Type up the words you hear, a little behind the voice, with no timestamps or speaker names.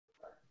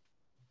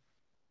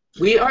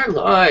We are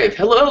live.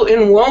 Hello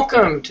and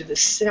welcome to the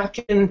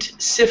second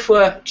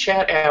SFWA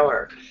chat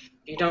hour. If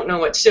you don't know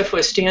what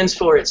SFWA stands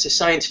for, it's the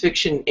Science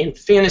Fiction and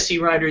Fantasy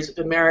Writers of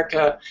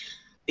America.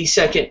 The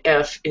second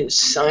F is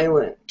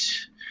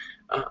silent.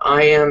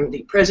 I am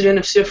the president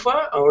of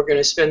SFWA. We're going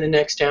to spend the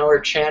next hour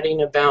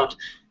chatting about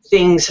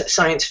things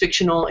science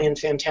fictional and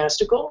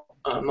fantastical,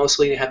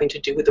 mostly having to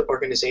do with the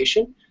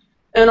organization.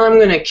 And I'm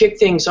going to kick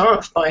things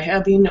off by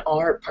having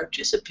our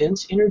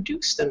participants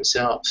introduce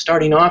themselves,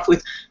 starting off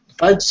with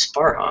Bud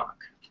Sparhawk.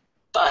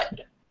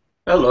 Bud.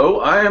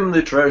 Hello, I am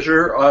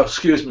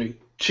the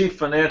Chief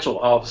Financial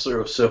Officer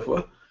of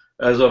SFWA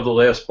as of the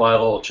last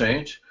bylaw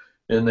change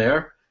in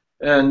there.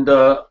 And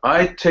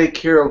I take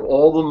care of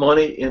all the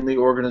money in the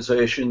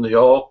organization,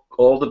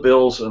 all the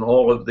bills and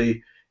all of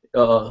the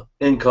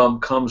income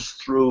comes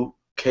through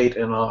Kate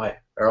and I,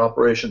 our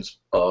operations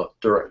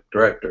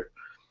director.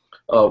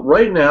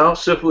 Right now,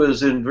 SFWA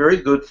is in very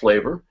good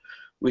flavor.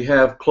 We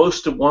have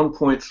close to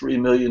 $1.3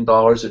 million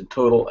in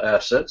total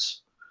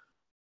assets,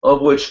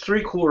 of which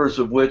 3/4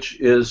 of which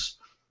is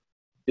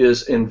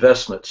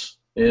investments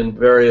in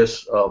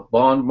various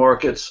bond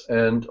markets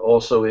and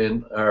also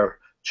in our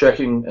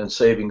checking and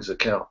savings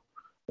account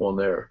on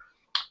there.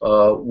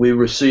 We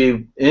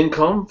receive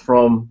income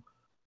from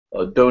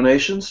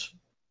donations,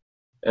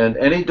 and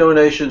any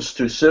donations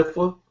to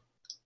SFWA,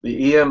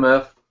 the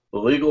EMF, the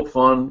legal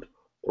fund,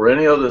 or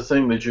any other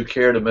thing that you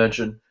care to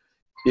mention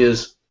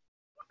is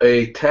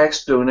a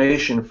tax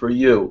donation for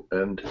you.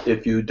 And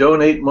if you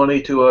donate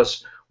money to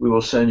us, we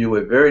will send you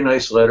a very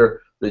nice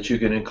letter that you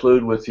can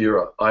include with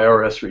your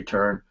IRS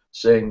return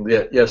saying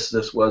that, yes,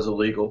 this was a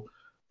legal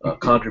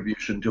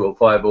contribution to a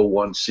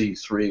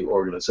 501c3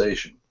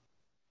 organization.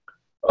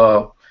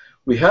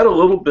 We had a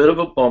little bit of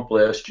a bump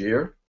last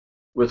year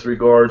with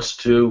regards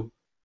to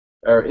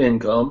our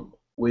income.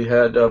 We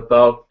had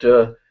about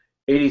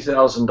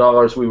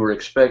 $80,000 we were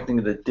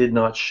expecting that did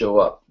not show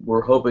up. We're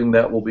hoping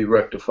that will be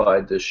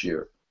rectified this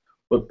year.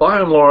 But by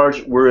and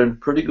large, we're in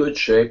pretty good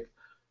shape.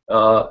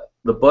 The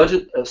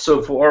budget,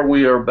 so far,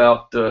 we are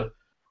about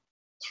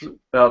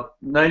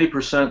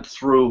 90%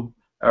 through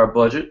our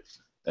budget,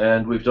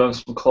 and we've done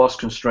some cost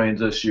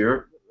constraints this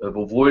year, have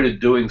avoided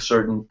doing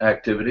certain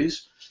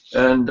activities,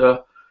 and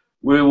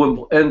we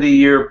will end the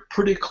year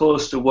pretty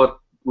close to what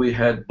we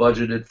had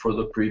budgeted for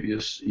the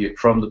previous year,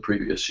 from the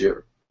previous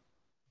year.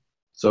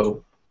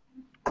 So.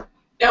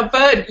 Now,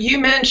 Bud, you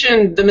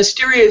mentioned the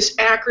mysterious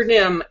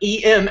acronym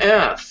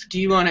EMF.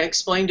 Do you want to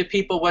explain to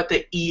people what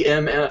the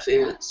EMF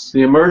is?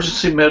 The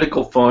Emergency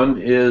Medical Fund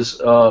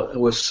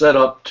was set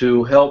up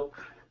to help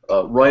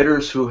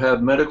writers who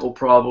have medical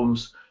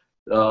problems,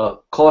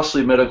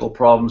 costly medical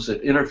problems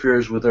that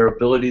interferes with their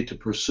ability to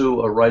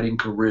pursue a writing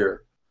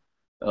career.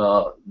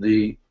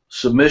 The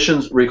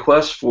submissions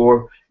requests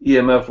for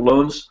EMF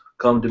loans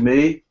come to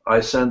me. I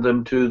send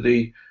them to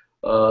the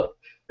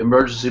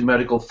Emergency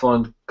Medical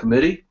Fund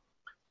Committee.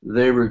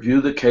 They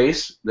review the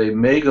case. They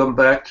may come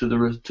back to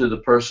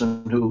the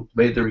person who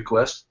made the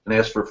request and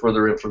ask for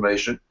further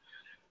information,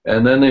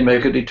 and then they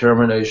make a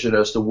determination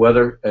as to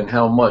whether and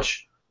how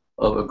much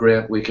of a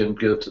grant we can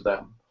give to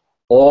them.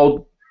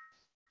 All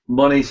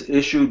monies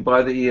issued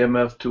by the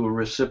EMF to a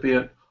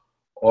recipient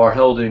are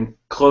held in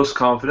close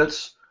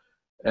confidence,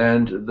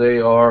 and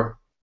they are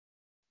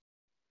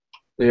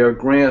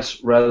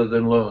grants rather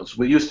than loans.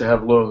 We used to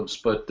have loans,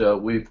 but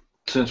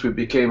since we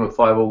became a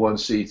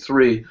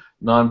 501c3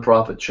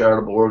 nonprofit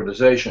charitable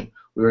organization,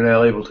 we are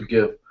now able to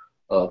give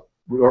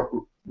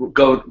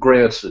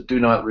grants that do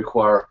not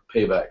require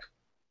payback.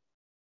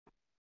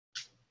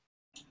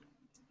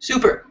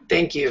 Super,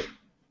 thank you.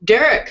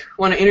 Derek,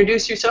 want to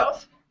introduce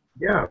yourself?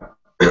 Yeah,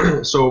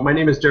 so my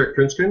name is Derek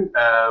Princeton.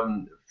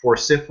 For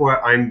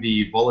SFWA, I'm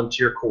the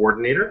volunteer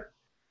coordinator,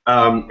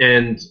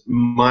 and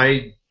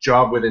my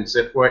job within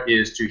SFWA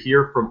is to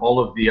hear from all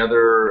of the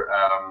other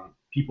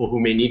people who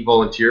may need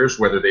volunteers,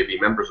 whether they be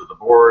members of the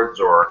boards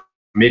or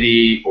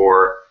committee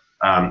or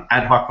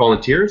ad hoc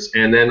volunteers,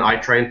 and then I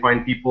try and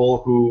find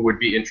people who would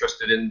be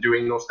interested in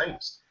doing those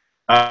things.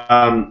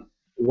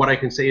 What I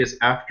can say is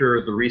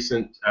after the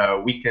recent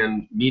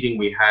weekend meeting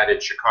we had in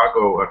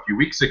Chicago a few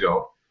weeks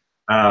ago,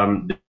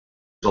 there's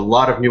a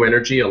lot of new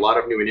energy, a lot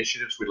of new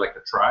initiatives we'd like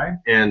to try,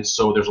 and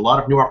so there's a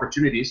lot of new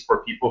opportunities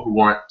for people who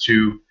want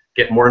to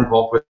get more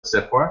involved with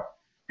SFWA,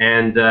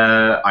 and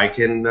I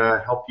can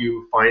help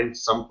you find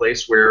some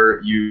place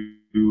where you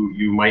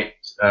might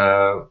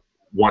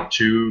want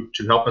to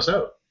help us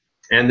out.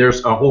 And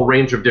there's a whole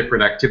range of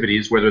different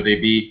activities, whether they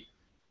be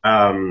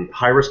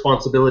high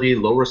responsibility,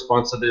 low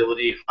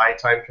responsibility, high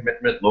time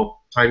commitment, low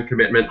time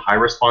commitment, high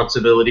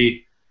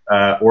responsibility,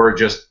 or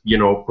just, you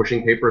know,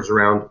 pushing papers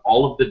around.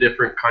 All of the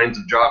different kinds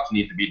of jobs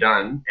need to be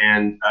done,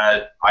 and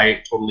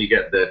I totally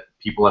get that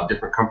people have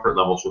different comfort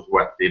levels with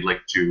what they'd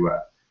like to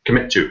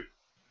commit to.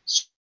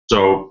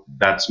 So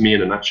that's me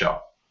in a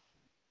nutshell.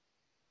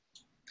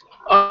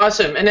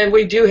 Awesome. And then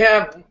we do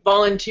have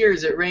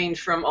volunteers that range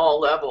from all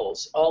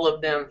levels, all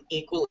of them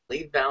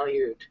equally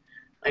valued.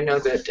 I know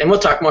that, and we'll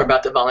talk more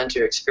about the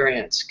volunteer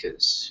experience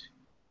because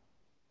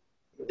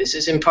this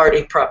is in part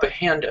a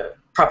propaganda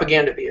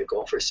propaganda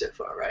vehicle for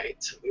SFWA, right?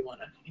 So we want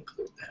to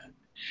include that.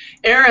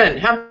 Erin,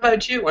 how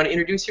about you? Want to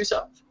introduce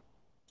yourself?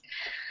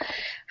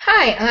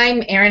 Hi,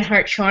 I'm Erin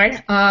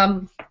Hartshorn.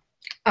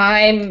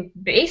 I'm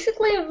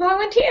basically a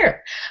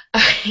volunteer.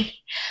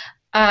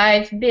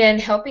 I've been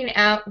helping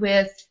out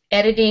with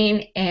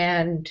editing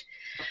and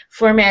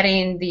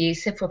formatting the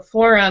SFWA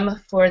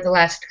forum for the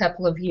last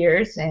couple of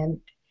years, and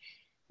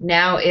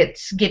now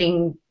it's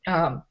getting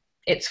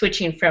it's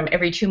switching from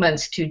every 2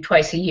 months to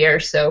twice a year,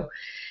 so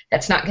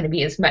that's not going to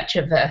be as much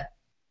of a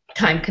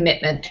time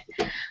commitment.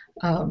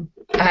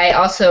 I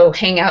also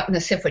hang out in the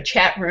SFWA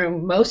chat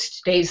room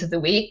most days of the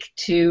week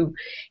to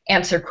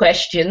answer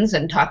questions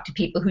and talk to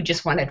people who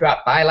just want to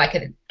drop by like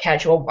a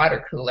casual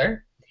water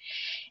cooler.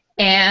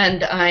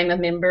 And I'm a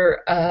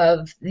member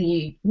of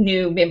the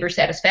new Member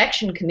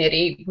Satisfaction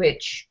Committee,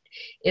 which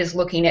is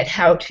looking at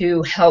how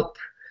to help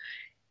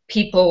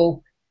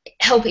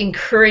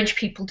encourage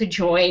people to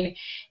join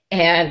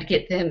and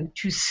get them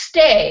to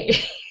stay,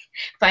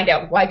 find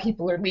out why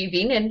people are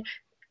leaving,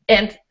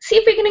 and see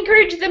if we can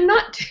encourage them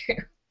not to.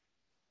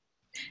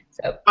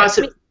 So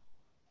awesome.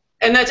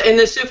 And that's in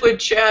the SFWA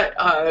chat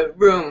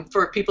room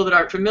for people that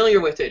aren't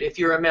familiar with it. If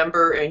you're a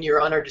member and you're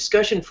on our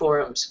discussion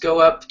forums, go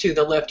up to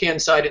the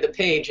left-hand side of the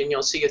page and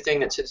you'll see a thing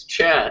that says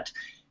chat.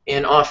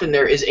 And often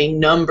there is a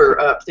number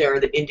up there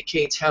that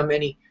indicates how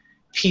many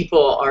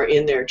people are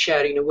in there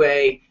chatting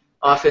away.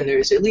 Often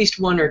there's at least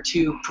one or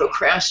two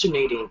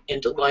procrastinating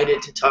and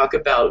delighted to talk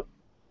about.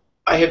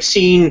 I have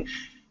seen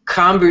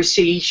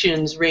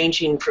conversations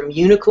ranging from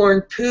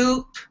unicorn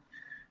poop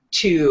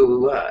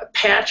to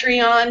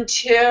Patreon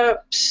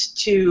tips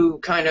to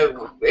kind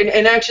of,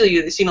 and actually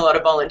you've seen a lot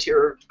of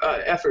volunteer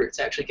efforts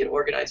actually get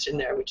organized in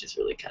there, which is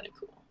really kind of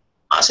cool.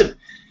 Awesome.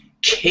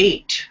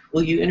 Kate,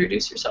 will you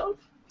introduce yourself?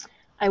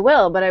 I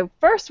will, but I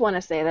first want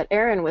to say that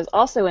Erin was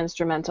also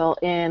instrumental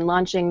in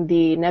launching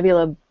the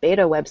Nebula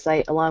beta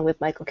website along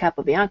with Michael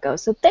Capobianco,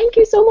 so thank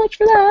you so much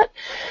for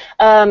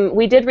that.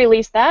 We did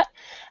release that,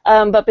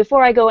 but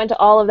before I go into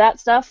all of that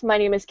stuff, my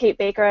name is Kate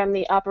Baker. I'm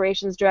the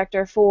Operations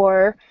Director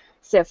for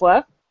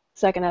SFWA,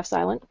 second F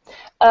silent,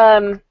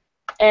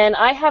 and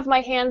I have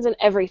my hands in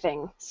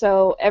everything,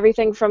 so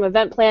everything from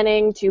event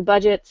planning to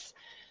budgets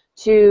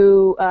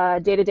to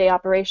day-to-day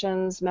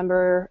operations,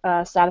 member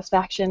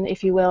satisfaction,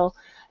 if you will.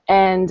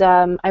 And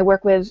I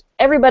work with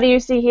everybody you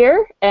see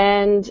here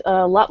and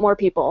a lot more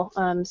people.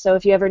 So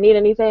if you ever need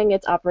anything,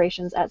 it's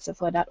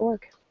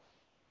operations@sfwa.org.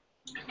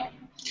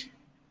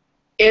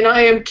 And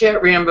I am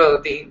Kat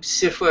Rambo, the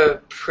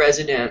SFWA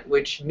president,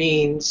 which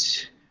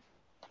means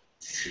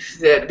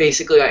that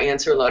basically I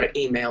answer a lot of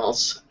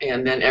emails,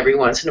 and then every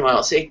once in a while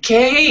I'll say,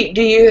 Kate,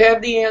 do you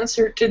have the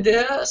answer to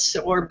this?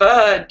 Or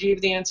Bud, do you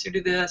have the answer to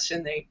this?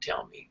 And they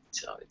tell me,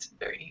 so it's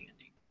very handy.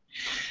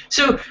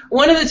 So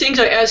one of the things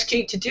I asked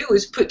Kate to do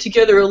is put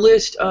together a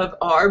list of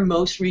our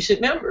most recent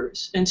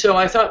members. And so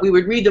I thought we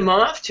would read them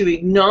off to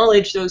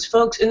acknowledge those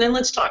folks, and then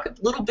let's talk a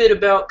little bit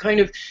about kind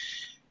of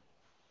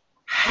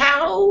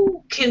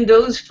how can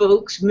those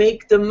folks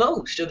make the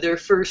most of their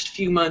first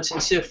few months in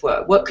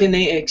SFWA? What can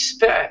they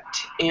expect?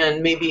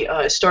 And maybe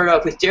start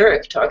off with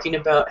Derek talking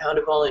about how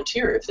to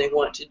volunteer if they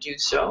want to do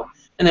so.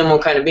 And then we'll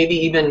kind of maybe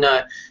even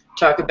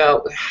talk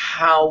about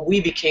how we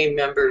became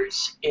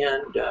members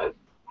and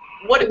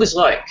what it was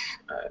like.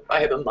 I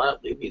have a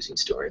mildly amusing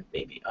story,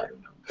 maybe, I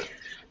don't know.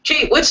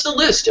 Kate, what's the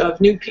list of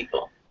new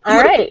people who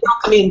All right.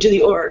 are coming to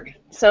the org?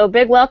 So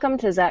big welcome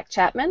to Zach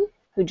Chapman,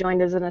 who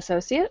joined as an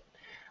associate,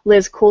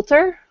 Liz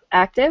Coulter,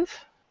 active,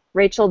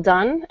 Rachel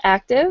Dunn,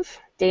 active,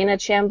 Dana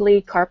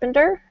Chambly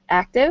Carpenter,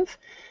 active,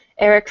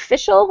 Eric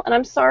Fischel, and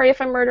I'm sorry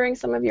if I'm murdering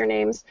some of your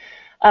names,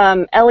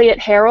 Elliot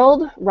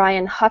Harold,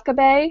 Ryan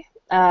Huckabee,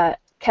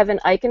 Kevin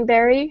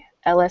Eikenberry,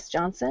 L.S.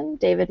 Johnson,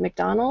 David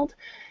McDonald,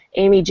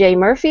 Amy J.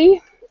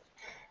 Murphy,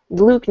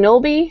 Luke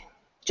Nolby,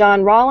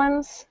 John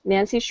Rollins,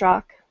 Nancy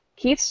Schrock,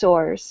 Keith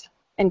Soares,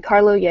 and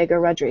Carlo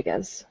Yeager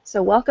Rodriguez.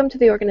 So welcome to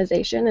the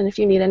organization, and if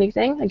you need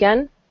anything,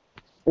 again,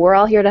 we're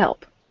all here to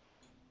help.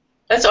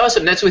 That's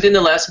awesome. That's within the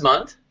last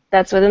month?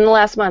 That's within the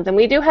last month. And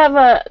we do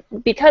have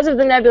because of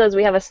the nebulas,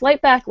 we have a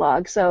slight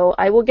backlog, so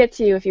I will get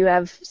to you if you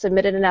have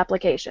submitted an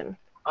application.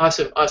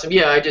 Awesome, awesome.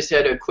 Yeah, I just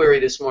had a query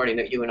this morning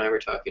that you and I were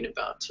talking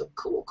about. So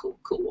cool, cool,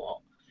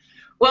 cool.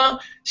 Well,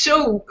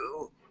 so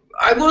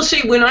I will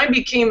say when I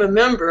became a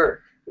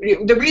member,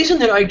 the reason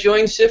that I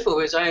joined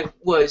SFWA is I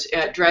was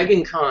at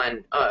Dragon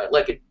Con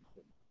like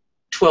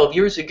 12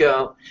 years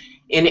ago,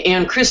 and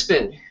Ann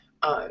Crispin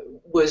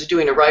was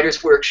doing a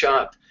writer's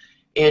workshop,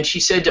 and she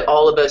said to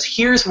all of us,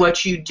 here's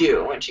what you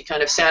do. And she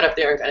kind of sat up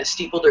there and kind of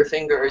steepled her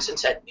fingers and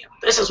said,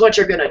 this is what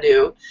you're going to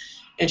do.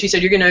 And she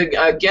said, you're going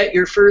to get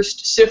your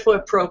first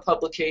SFWA Pro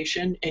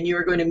publication, and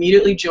you're going to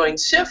immediately join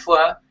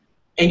SFWA,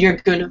 and you're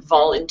going to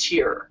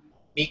volunteer,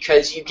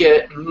 because you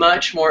get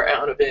much more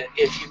out of it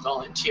if you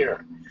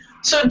volunteer.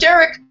 So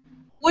Derek,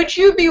 would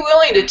you be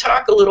willing to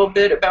talk a little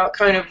bit about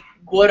kind of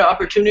what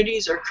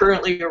opportunities are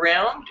currently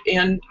around,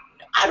 and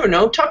I don't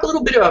know, talk a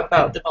little bit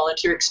about the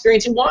volunteer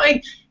experience and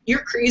why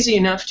you're crazy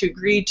enough to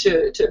agree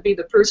to be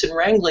the person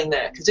wrangling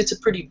that, because it's a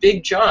pretty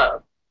big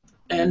job,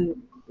 and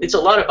it's a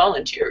lot of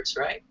volunteers,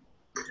 right?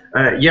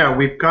 Yeah,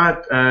 we've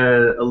got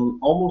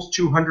almost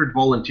 200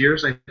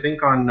 volunteers, I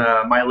think, on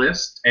my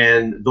list,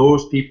 and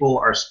those people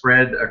are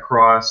spread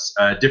across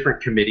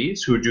different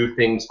committees who do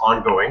things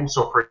ongoing.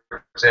 So, for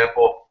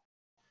example,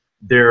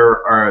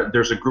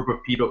 there's a group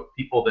of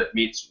people that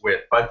meets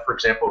with Bud, for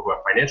example, who have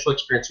financial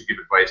experience, who give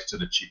advice to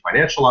the chief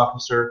financial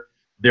officer.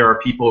 There are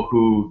people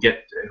who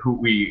get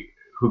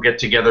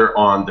together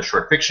on the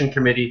short fiction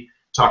committee,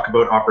 talk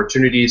about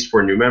opportunities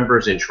for new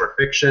members in short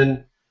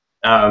fiction.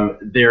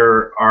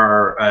 There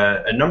are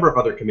a number of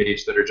other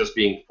committees that are just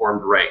being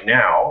formed right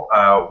now.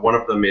 One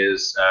of them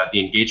is the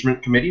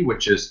engagement committee,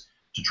 which is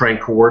to try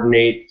and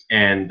coordinate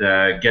and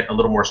get a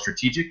little more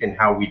strategic in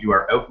how we do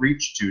our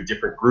outreach to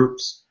different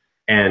groups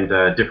and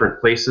different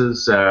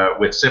places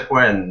with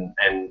SFWA,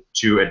 and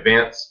to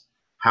advance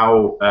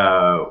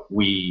how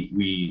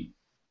we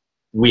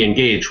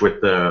engage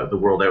with the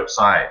world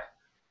outside.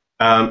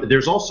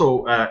 There's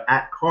also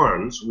at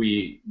cons,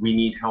 we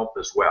need help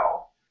as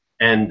well.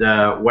 And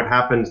what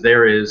happens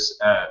there is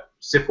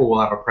SFWA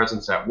will have a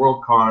presence at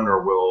WorldCon,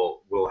 or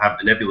we'll have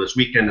the Nebulous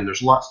Weekend, and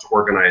there's lots to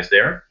organize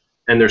there.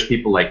 And there's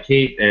people like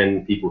Kate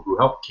and people who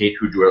help Kate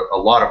who do a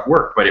lot of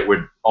work, but it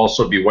would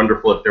also be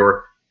wonderful if there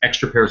were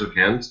extra pairs of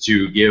hands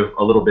to give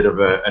a little bit of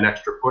an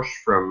extra push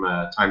from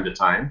time to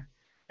time.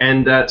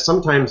 And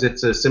sometimes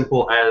it's as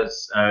simple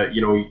as,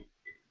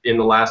 in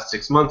the last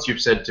 6 months,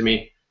 you've said to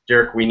me,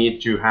 Derek, we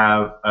need to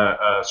have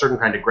a certain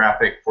kind of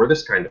graphic for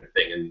this kind of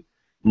thing. And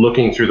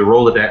looking through the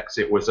Rolodex,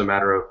 it was a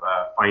matter of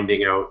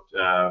finding out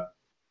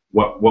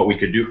what we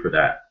could do for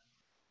that.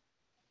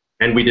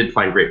 And we did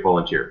find great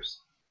volunteers.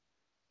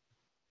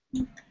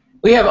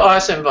 We have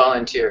awesome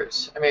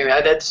volunteers. I mean,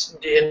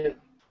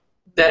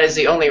 that is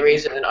the only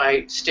reason that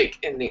I stick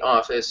in the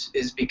office,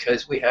 is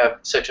because we have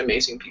such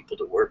amazing people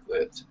to work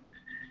with.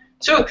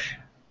 So,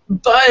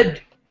 Bud,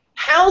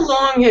 how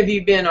long have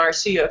you been our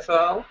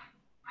CFO?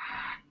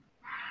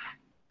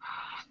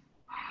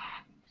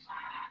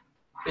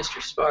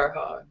 Mr.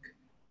 Sparhawk.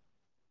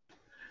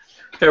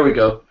 There we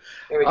go.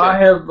 There we go. I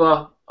have.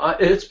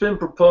 It's been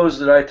proposed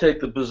that I take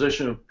the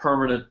position of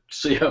permanent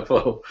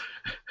CFO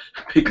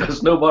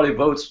because nobody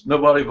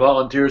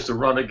volunteers to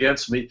run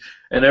against me,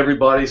 and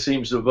everybody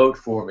seems to vote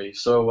for me.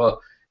 So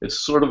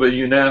it's sort of a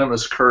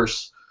unanimous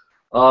curse.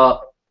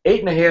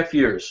 8.5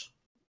 years.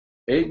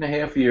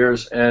 8.5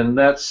 years, and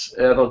that's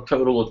at a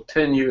total of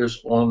 10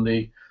 years on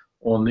the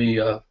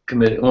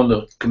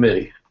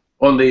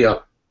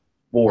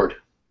board.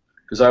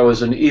 Because I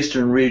was an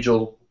Eastern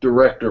Regional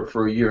Director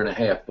for 1.5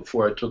 years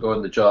before I took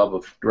on the job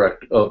of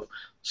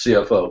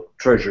CFO,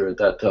 Treasurer at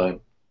that time.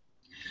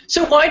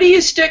 So why do you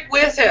stick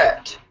with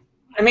it?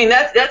 I mean,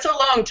 that's a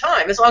long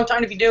time. It's a long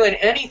time to be doing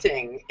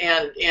anything,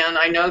 and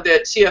I know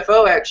that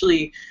CFO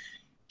actually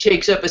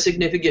takes up a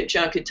significant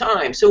chunk of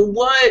time. So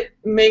what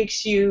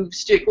makes you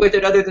stick with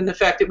it, other than the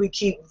fact that we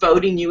keep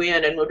voting you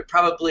in and would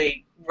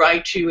probably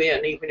write you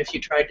in even if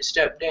you tried to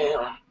step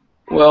down?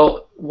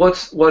 Well,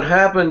 what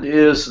happened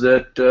is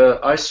that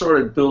I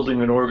started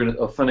building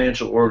a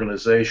financial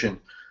organization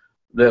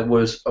that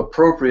was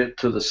appropriate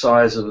to the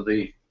size of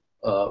the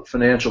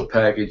financial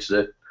package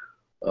that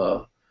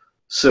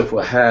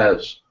SFWA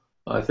has.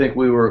 I think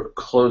we were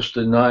close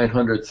to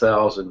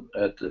 900,000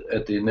 at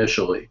the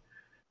initially,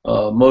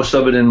 most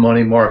of it in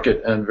money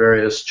market and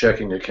various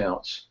checking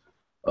accounts.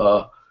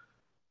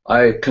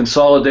 I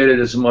consolidated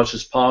as much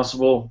as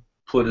possible,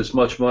 put as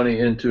much money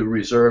into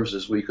reserves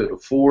as we could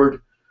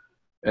afford.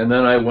 And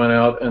then I went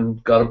out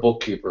and got a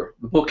bookkeeper.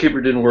 The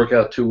bookkeeper didn't work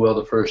out too well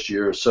the first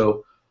year,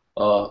 so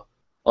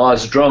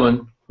Oz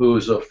Drummond, who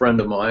is a friend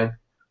of mine,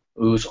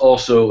 who's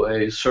also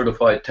a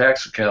certified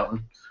tax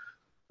accountant,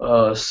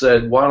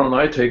 said, why don't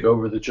I take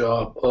over the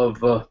job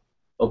of a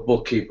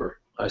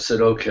bookkeeper? I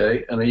said,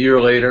 okay. And a year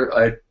later,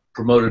 I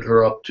promoted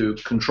her up to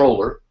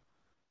controller,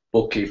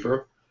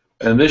 bookkeeper.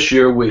 And this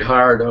year, we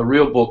hired a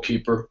real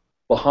bookkeeper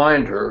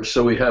behind her,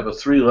 so we have a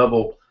three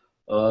levels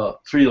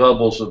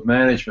of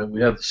management.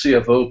 We have the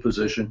CFO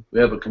position, we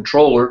have a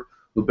controller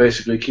who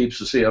basically keeps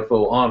the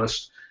CFO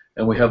honest,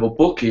 and we have a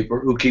bookkeeper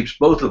who keeps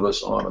both of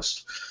us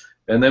honest.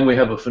 And then we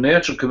have a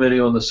financial committee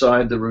on the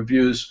side that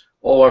reviews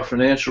all our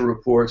financial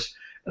reports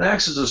and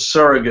acts as a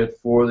surrogate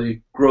for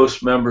the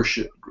gross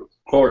membership,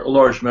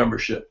 large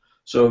membership.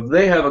 So if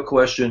they have a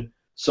question,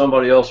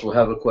 somebody else will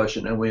have a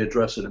question, and we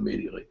address it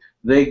immediately.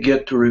 They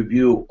get to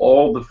review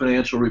all the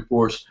financial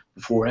reports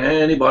before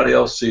anybody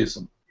else sees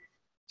them.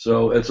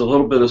 So it's a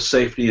little bit of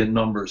safety in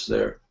numbers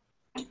there.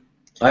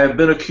 I have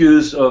been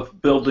accused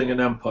of building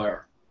an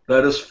empire.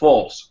 That is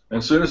false.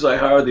 As soon as I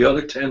hire the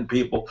other 10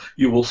 people,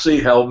 you will see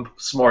how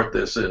smart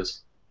this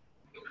is.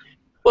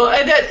 Well,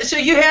 so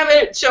you have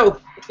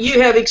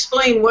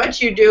explained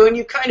what you do, and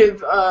you kind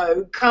of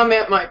come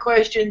at my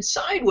question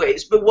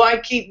sideways. But why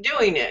keep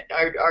doing it?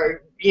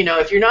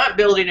 If you're not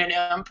building an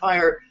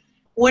empire,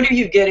 what are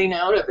you getting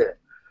out of it?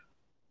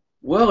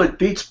 Well, it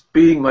beats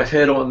beating my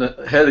head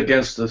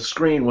against the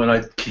screen when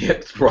I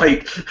can't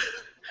write.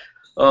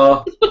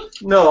 No,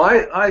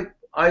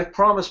 I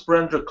promised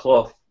Brenda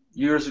Clough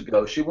years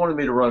ago. She wanted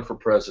me to run for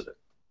president,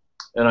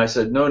 And I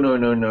said, no, no,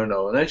 no, no,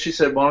 no. And then she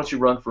said, why don't you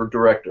run for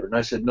director? And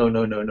I said, no,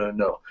 no, no, no,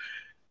 no.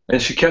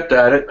 And she kept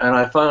at it, and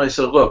I finally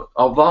said, look,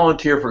 I'll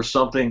volunteer for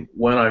something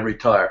when I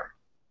retire.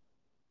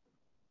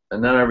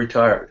 And then I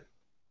retired.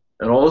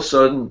 And all of a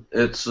sudden,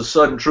 the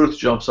sudden truth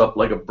jumps up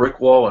like a brick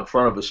wall in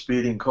front of a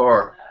speeding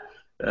car.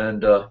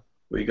 And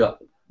I got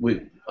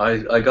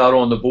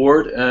on the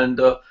board and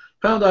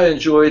found I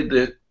enjoyed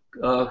the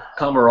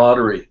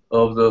camaraderie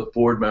of the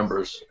board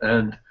members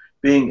and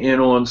being in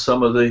on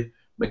some of the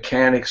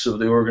mechanics of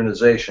the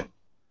organization.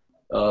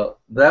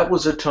 That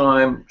was a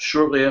time,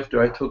 shortly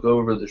after I took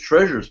over the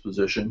treasurer's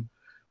position,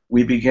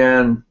 we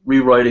began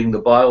rewriting the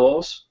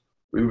bylaws,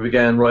 we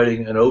began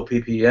writing an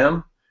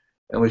OPPM,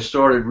 and we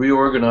started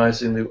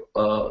reorganizing the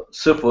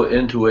SFWA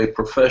into a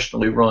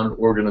professionally run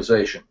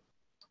organization.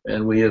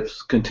 And we have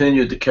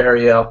continued to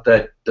carry out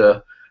that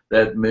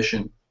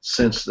mission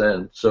since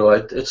then. So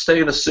it's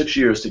taken us 6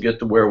 years to get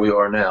to where we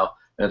are now,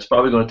 and it's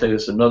probably going to take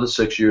us another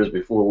 6 years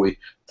before we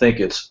think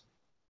it's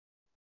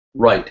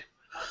right.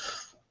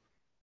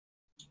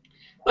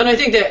 And I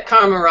think that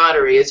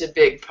camaraderie is a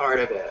big part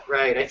of it,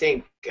 right? I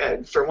think,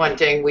 for one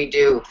thing,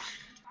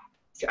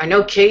 I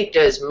know Kate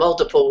does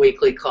multiple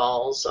weekly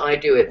calls. I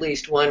do at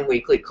least one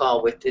weekly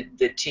call with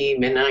the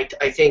team, and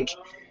I think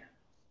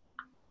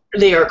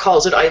they are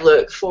calls that I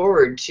look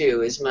forward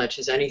to as much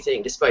as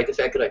anything, despite the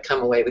fact that I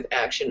come away with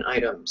action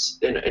items.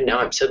 And now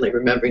I'm suddenly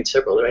remembering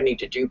several that I need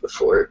to do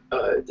before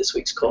this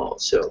week's call.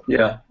 So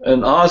yeah,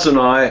 and Oz and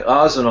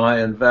I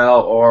and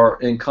Val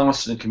are in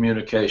constant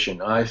communication.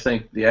 I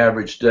think the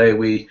average day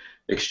we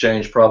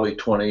exchange probably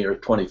 20 or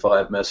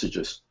 25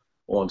 messages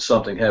on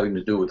something having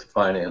to do with the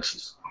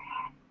finances.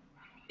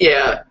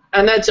 Yeah,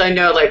 and that's, I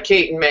know, like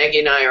Kate and Maggie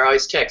and I are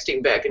always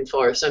texting back and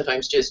forth,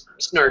 sometimes just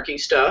snarky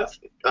stuff,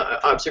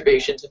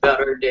 observations about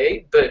our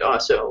day, but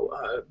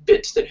also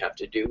bits that have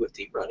to do with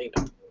the running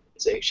of the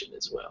organization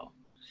as well.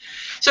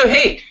 So,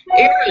 hey,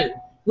 Aaron,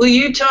 will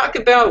you talk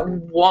about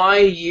why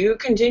you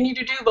continue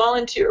to do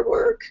volunteer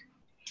work?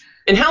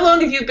 And how long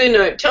have you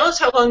been, tell us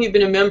how long you've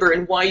been a member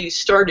and why you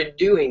started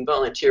doing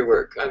volunteer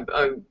work.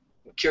 I'm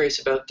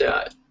curious about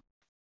that.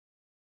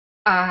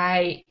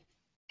 I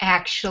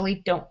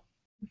actually don't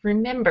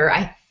remember.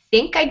 I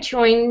think I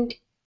joined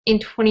in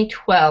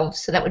 2012,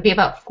 so that would be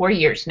about 4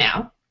 years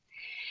now.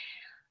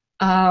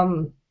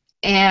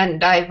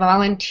 And I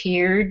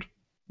volunteered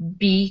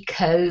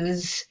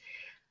because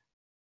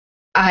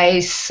I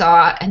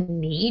saw a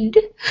need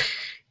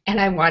and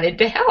I wanted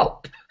to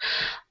help.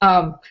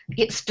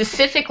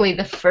 Specifically,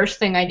 the first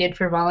thing I did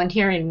for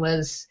volunteering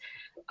was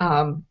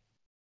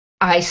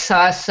I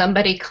saw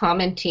somebody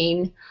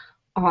commenting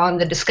on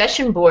the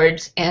discussion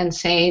boards and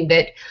saying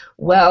that,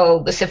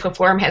 well, the SFWA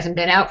form hasn't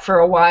been out for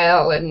a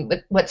while,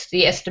 and what's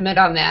the estimate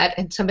on that?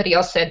 And somebody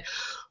else said,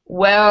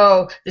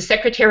 well, the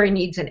secretary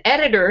needs an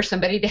editor,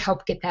 somebody to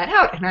help get that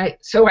out. And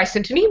so I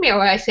sent an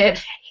email and I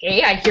said,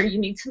 hey, I hear you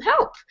need some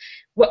help.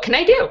 What can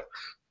I do?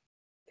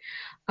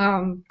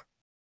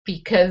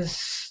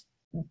 Because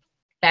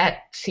that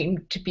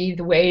seemed to be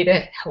the way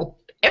to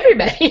help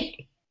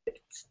everybody.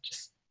 It's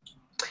just...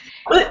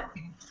 But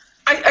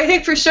I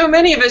think for so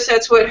many of us,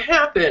 that's what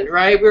happened,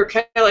 right? We were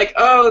kind of like,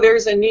 oh,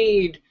 there's a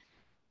need.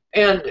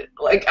 And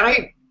like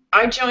I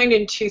joined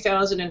in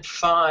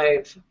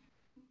 2005,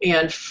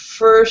 and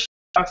first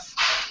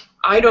off,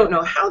 I don't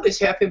know how this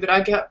happened, but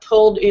I got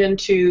pulled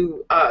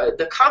into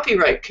the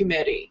copyright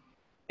committee.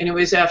 And it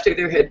was after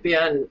there had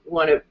been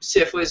one of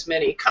SFWA's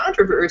many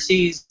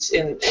controversies,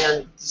 and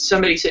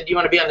somebody said, do you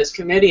want to be on this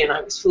committee? And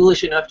I was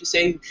foolish enough to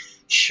say,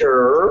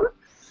 sure.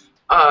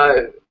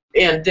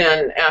 And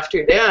then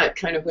after that,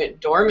 kind of went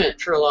dormant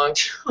for a long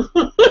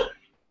time.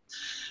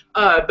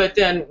 But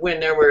then when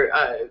there were,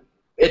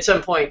 at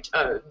some point,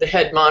 the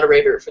head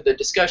moderator for the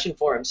discussion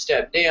forum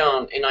stepped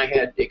down, and I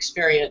had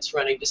experience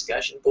running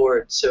discussion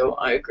boards, so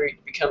I agreed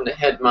to become the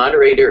head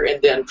moderator,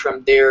 and then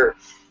from there,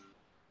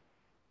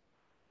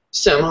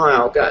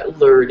 somehow got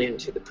lured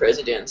into the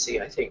presidency.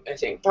 I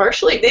think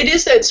partially it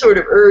is that sort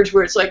of urge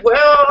where it's like,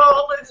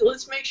 well,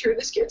 let's make sure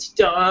this gets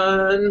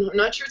done. I'm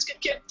not sure it's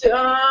gonna get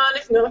done.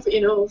 If not,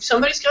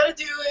 somebody's got to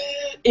do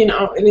it.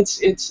 And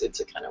it's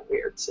a kind of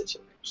weird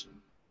situation.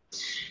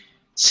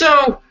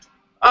 So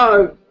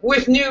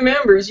with new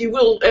members, you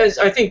will, as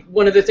I think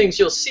one of the things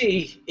you'll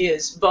see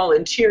is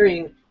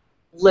volunteering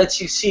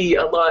lets you see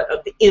a lot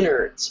of the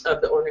innards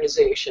of the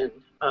organization,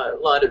 a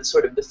lot of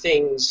sort of the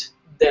things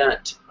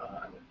that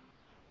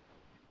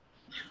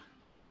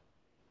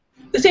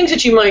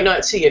you might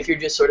not see if you're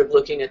just sort of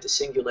looking at the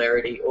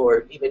singularity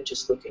or even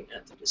just looking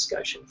at the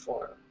discussion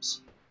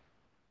forums.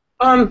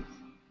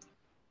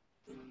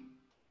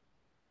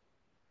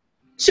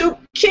 So,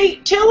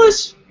 Kate, tell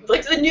us,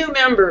 like the new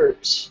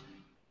members,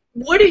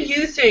 what do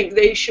you think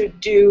they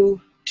should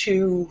do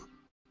to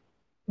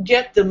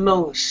get the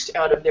most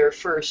out of their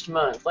first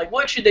month? Like,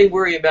 what should they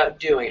worry about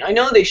doing? I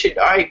know they should,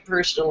 I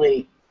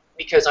personally,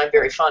 because I'm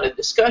very fond of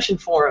discussion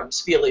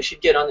forums, feel they should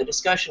get on the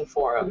discussion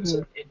forums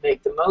and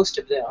make the most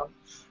of them.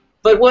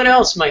 But what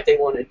else might they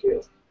want to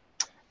do?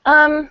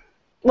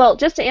 Well,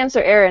 just to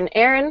answer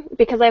Aaron,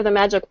 because I have the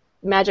magic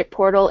magic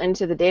portal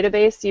into the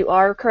database, you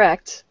are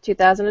correct,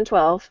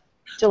 2012,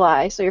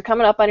 July, so you're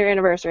coming up on your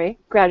anniversary.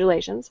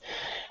 Congratulations.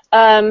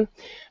 But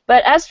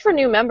as for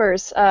new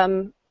members,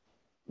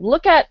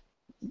 look at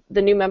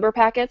the new member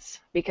packets,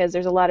 because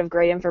there's a lot of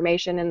great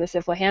information in the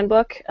SFWA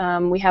handbook.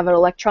 We have it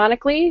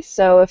electronically,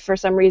 so if for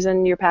some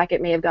reason your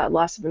packet may have got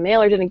lost in the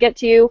mail or didn't get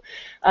to you,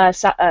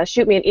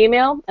 shoot me an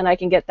email and I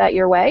can get that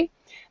your way.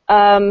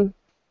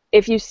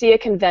 If you see a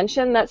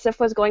convention that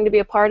SFWA is going to be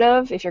a part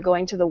of, if you're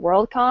going to the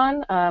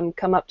WorldCon,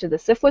 come up to the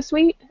SFWA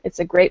suite. It's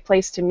a great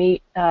place to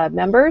meet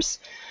members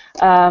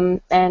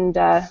and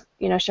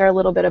you know, share a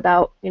little bit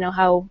about, you know,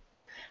 how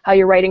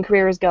your writing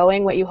career is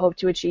going, what you hope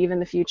to achieve in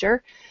the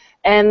future.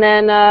 And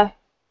then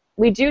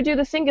we do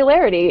the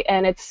Singularity,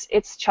 and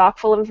it's chock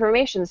full of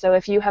information. So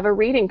if you have a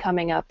reading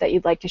coming up that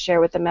you'd like to share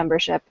with the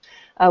membership,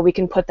 we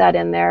can put that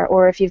in there.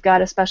 Or if you've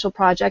got a special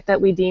project that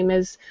we deem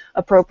is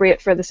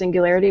appropriate for the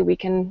Singularity, we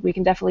can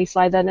definitely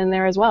slide that in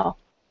there as well.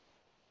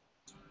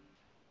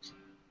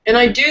 And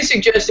I do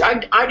suggest,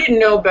 I didn't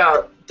know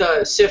about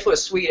the SFWA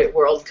suite at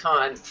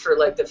WorldCon for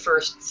like the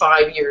first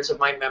 5 years of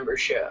my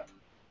membership,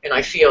 and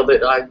I feel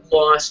that I've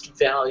lost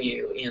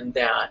value in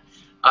that.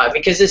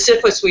 Because the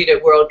SFWA suite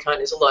at WorldCon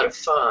is a lot of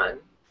fun.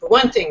 For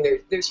one thing,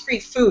 there's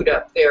free food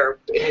up there,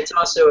 and it's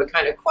also a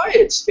kind of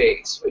quiet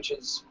space, which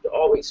is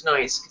always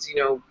nice, because, you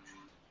know,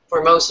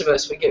 for most of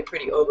us, we get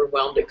pretty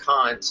overwhelmed at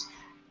cons.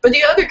 But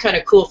the other kind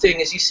of cool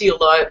thing is you see a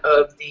lot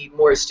of the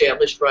more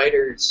established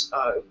writers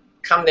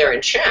come there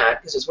and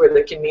chat, because it's where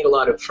they can meet a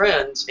lot of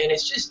friends, and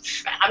it's just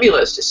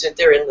fabulous to sit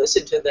there and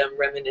listen to them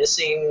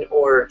reminiscing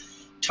or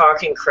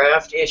talking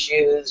craft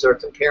issues or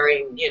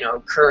comparing, you know,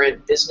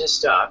 current business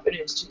stuff, and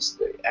it's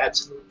just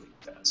absolutely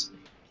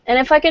fascinating. And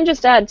if I can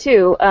just add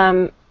too,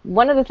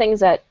 one of the things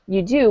that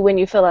you do when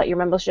you fill out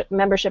your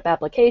membership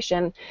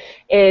application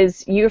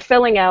is you're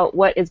filling out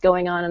what is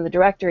going on in the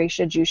directory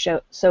should you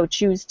so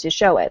choose to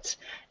show it,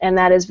 and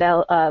that is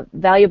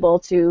valuable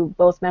to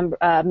both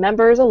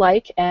members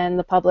alike and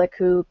the public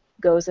who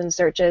goes and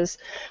searches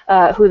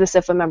who the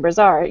SFWA members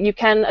are. You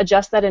can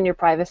adjust that in your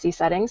privacy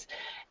settings,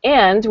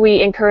 and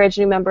we encourage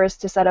new members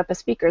to set up a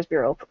Speakers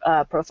Bureau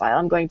profile.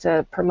 I'm going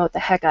to promote the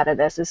heck out of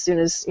this as soon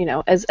as, you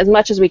know, as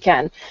much as we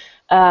can.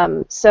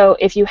 So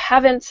if you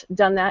haven't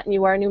done that and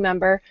you are a new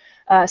member,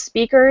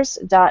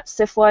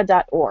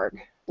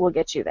 speakers.sfwa.org will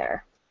get you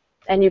there.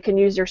 And you can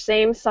use your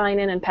same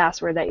sign-in and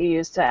password that you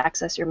use to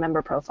access your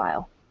member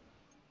profile.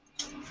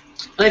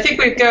 And I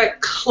think we've got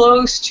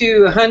close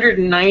to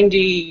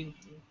 190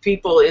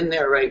 people in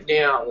there right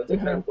now with a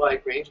kind of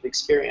wide range of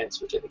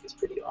experience, which I think is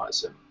pretty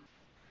awesome.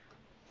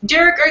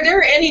 Derek, are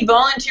there any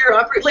volunteer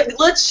like,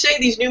 let's say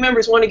these new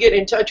members want to get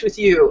in touch with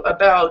you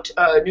about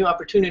new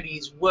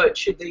opportunities. What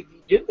should they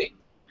be doing?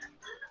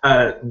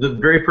 The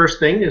very first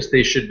thing is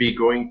they should be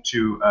going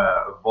to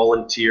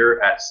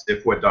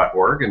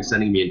volunteer@sfwa.org and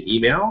sending me an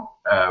email.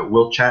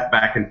 We'll chat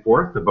back and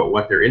forth about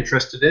what they're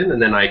interested in,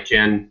 and then I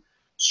can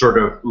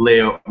sort of lay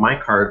out my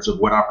cards of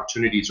what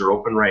opportunities are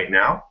open right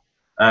now.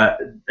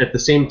 At the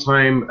same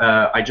time,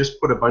 I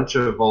just put a bunch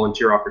of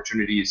volunteer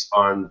opportunities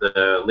on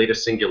the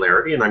latest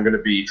Singularity, and I'm going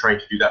to be trying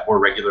to do that more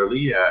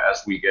regularly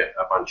as we get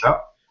a bunch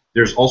up.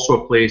 There's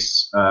also a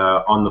place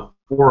on the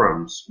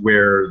forums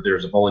where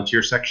there's a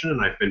volunteer section,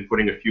 and I've been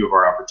putting a few of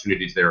our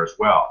opportunities there as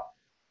well.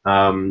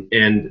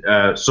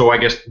 So I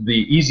guess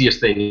the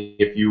easiest thing,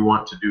 if you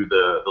want to do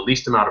the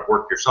least amount of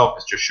work yourself,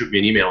 is just shoot me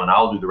an email and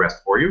I'll do the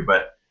rest for you.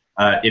 But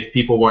if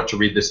people want to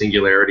read the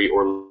Singularity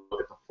or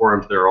look at the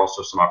forums, there are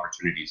also some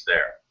opportunities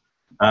there.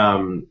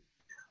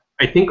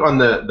 I think on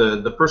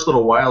the first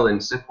little while in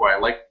SFWA, I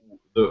like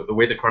the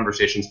way the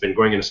conversation's been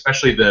going, and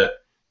especially the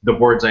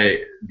boards,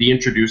 the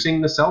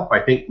introducing the self. I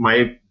think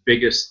my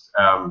biggest,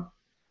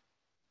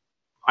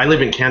 I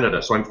live in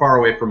Canada, so I'm far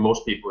away from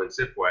most people in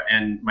SFWA,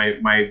 and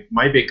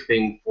my big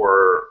thing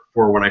for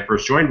when I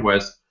first joined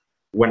was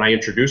when I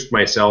introduced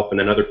myself, and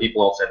then other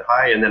people all said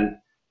hi, and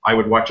then I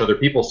would watch other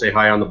people say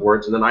hi on the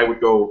boards, and then I would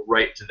go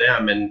right to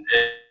them and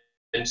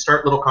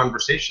start little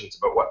conversations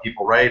about what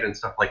people write and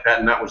stuff like that.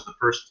 And that was the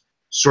first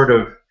sort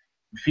of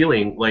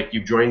feeling like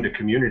you joined a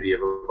community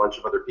of a bunch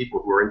of other people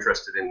who are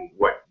interested in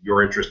what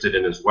you're interested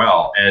in as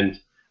well. And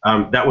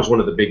that was one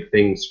of the big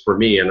things for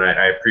me, and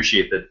I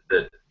appreciate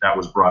that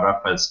was brought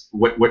up as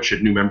what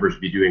should new members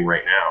be doing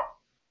right now.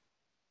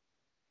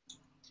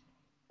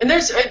 And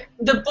there's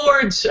the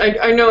boards,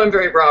 I know I'm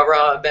very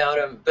rah-rah about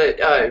them, but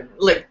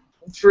like,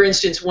 for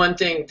instance, one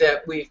thing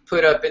that we've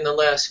put up in the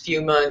last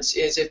few months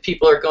is if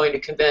people are going to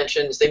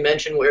conventions, they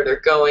mention where they're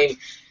going,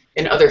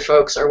 and other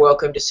folks are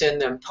welcome to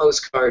send them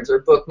postcards or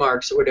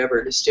bookmarks or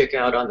whatever to stick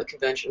out on the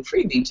convention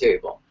freebie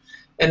table.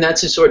 And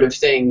that's the sort of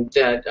thing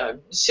that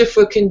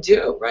SFWA can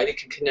do, right? It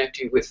can connect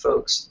you with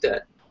folks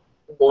that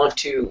want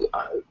to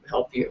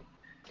help you.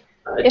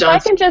 If I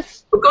can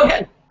just... Oh, go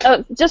ahead.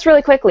 Just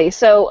really quickly,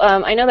 so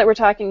I know that we're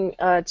talking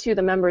to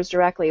the members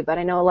directly, but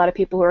I know a lot of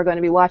people who are going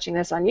to be watching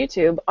this on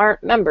YouTube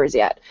aren't members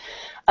yet.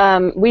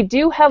 We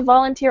do have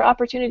volunteer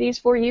opportunities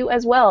for you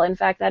as well. In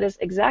fact, that is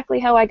exactly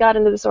how I got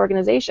into this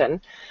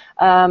organization.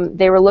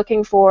 They were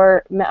looking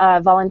for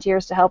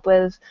volunteers to help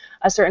with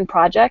a certain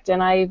project,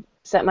 and I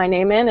sent my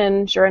name in,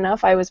 and sure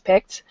enough, I was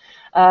picked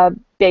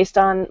based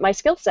on my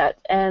skill set.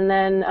 And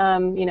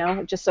then, you know,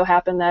 it just so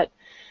happened that,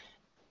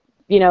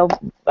 you know,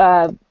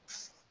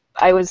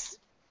 I was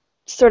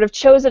sort of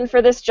chosen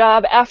for this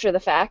job after the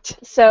fact.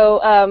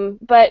 So,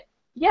 but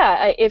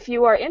yeah, if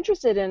you are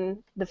interested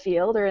in the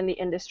field or in the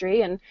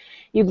industry and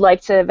you'd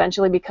like to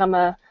eventually become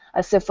a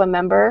SFWA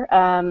member,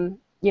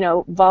 you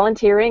know,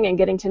 volunteering and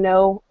getting to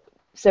know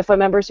SFWA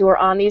members who are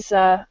on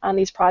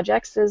these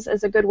projects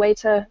is a good way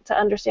to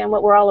understand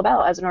what we're all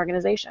about as an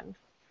organization.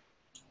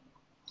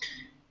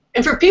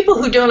 And for people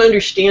who don't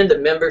understand the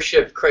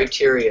membership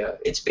criteria,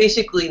 it's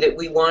basically that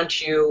we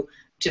want you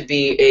to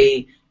be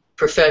a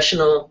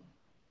professional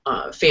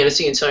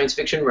fantasy and science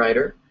fiction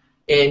writer,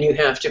 and you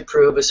have to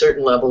prove a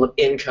certain level of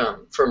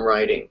income from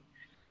writing.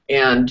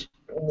 And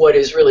what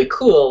is really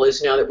cool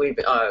is now that we're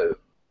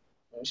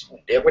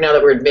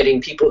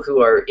admitting people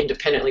who are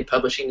independently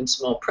publishing and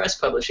small press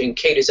publishing,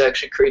 Kate has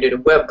actually created a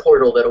web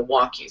portal that'll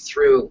walk you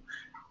through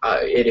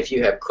it if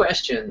you have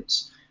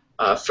questions.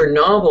 For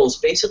novels,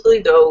 basically,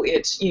 though,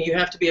 it's you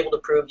have to be able to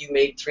prove you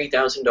made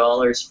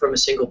 $3,000 from a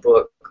single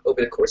book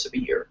over the course of a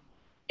year,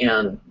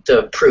 and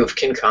the proof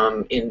can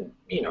come in,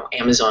 you know,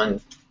 Amazon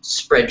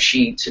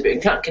spreadsheets.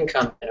 It can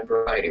come in a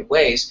variety of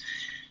ways.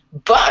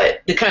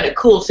 But the kind of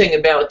cool thing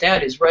about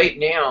that is right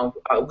now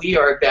we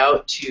are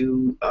about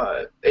to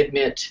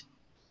admit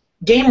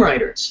game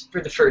writers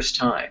for the first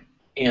time.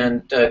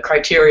 And the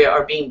criteria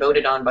are being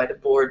voted on by the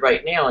board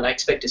right now, and I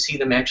expect to see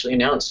them actually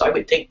announced. I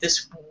would think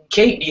this.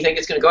 Kate, do you think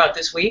it's going to go out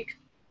this week?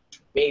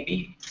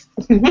 Maybe.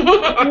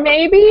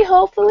 Maybe,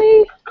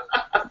 hopefully.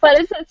 But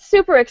it's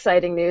super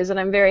exciting news, and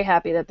I'm very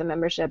happy that the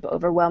membership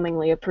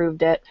overwhelmingly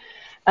approved it.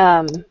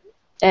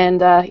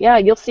 Yeah,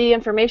 you'll see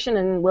information,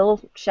 and we'll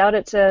shout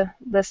it to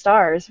the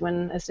stars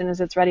as soon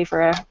as it's ready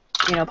for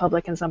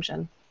public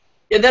consumption.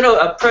 Yeah, then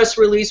a press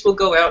release will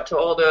go out to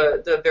all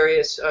the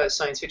various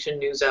science fiction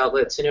news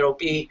outlets, and it'll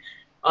be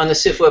on the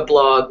SFWA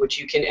blog, which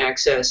you can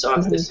access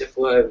off the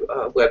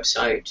SFWA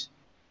website.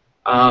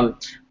 I'm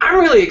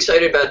really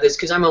excited about this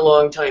because I'm a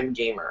longtime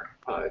gamer.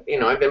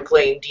 I've been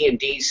playing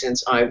D&D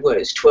since I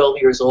was 12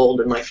 years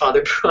old, and my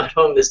father brought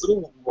home this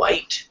little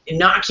white,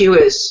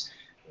 innocuous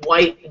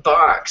white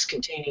box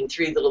containing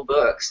 3 little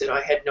books that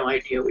I had no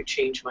idea would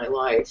change my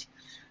life.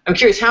 I'm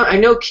curious, I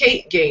know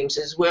Kate games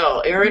as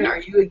well. Erin, are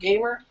you a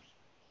gamer?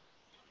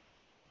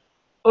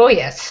 Oh,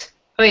 yes.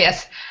 Oh,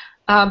 yes.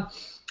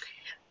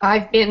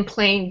 I've been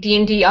playing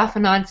D&D off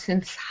and on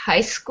since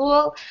high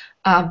school.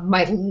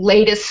 My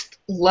latest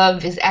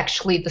love is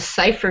actually the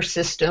Cypher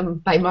system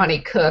by Monty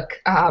Cook.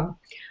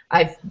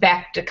 I've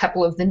backed a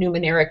couple of the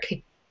Numenera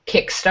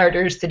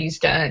Kickstarters that he's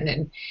done,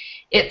 and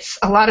it's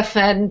a lot of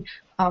fun.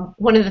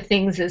 One of the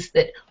things is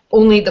that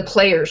only the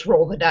players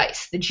roll the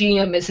dice. The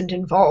GM isn't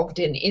involved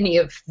in any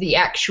of the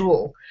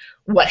actual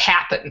what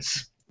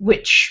happens,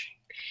 which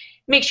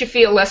makes you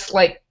feel less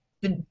like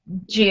the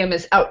GM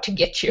is out to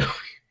get you.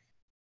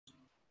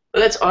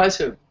 Well, that's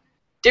awesome.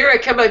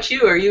 Derek, how about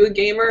you? Are you a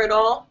gamer at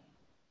all?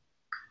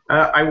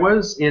 I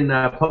was in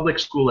public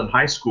school and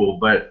high school,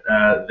 but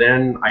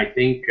then I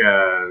think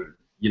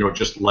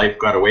just life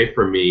got away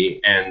from me,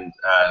 and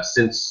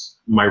since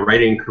my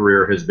writing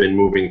career has been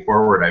moving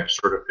forward, I've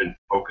sort of been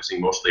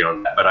focusing mostly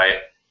on that. But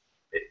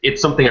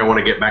it's something I want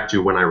to get back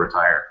to when I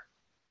retire.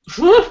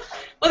 Well,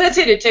 that's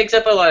it. It takes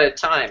up a lot of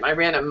time. I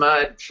ran a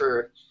MUD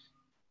for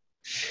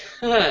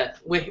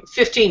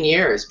 15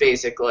 years,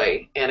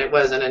 basically, and it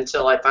wasn't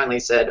until I finally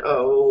said,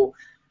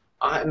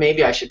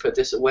 maybe I should put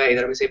this away,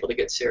 that I was able to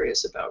get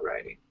serious about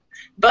writing.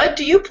 But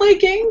do you play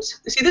games?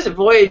 See, there's a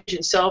voyage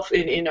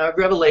in a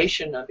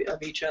revelation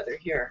of each other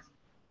here.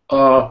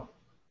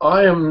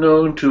 I am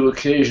known to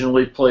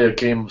occasionally play a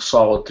game of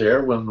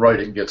solitaire when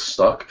writing gets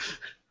stuck.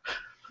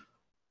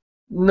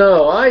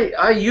 No,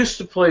 I used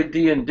to play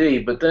D&D,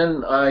 but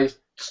then I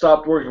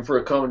stopped working for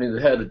a company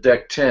that had a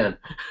Deck 10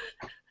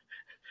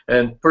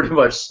 and pretty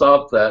much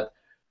stopped that.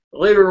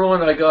 Later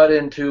on, I got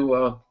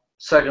into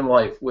Second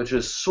Life, which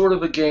is sort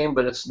of a game,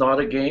 but it's not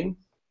a game.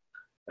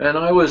 And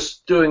I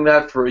was doing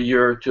that for a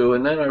year or two,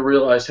 and then I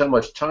realized how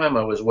much time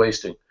I was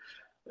wasting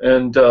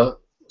and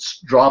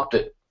dropped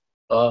it.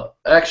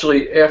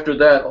 Actually, after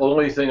that, the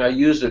only thing I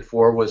used it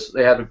for was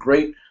they had a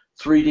great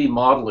 3D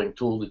modeling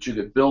tool that you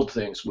could build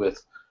things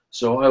with.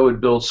 So I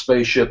would build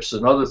spaceships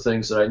and other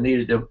things that I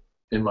needed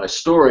in my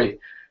story,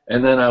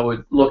 and then I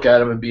would look at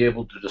them and be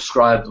able to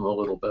describe them a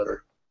little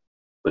better.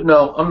 But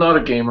no, I'm not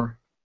a gamer.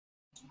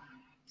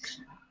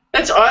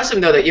 That's awesome,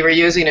 though, that you were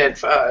using it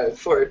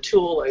for a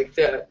tool like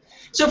that.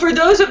 So for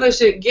those of us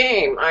that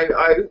game,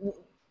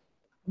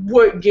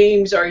 what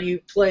games are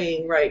you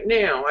playing right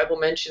now? I will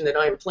mention that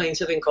I'm playing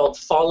something called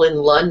Fallen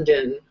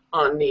London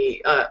on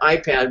the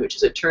iPad, which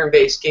is a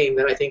turn-based game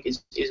that I think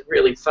is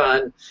really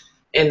fun.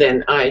 And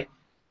then I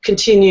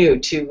continue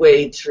to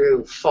wade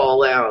through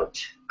Fallout,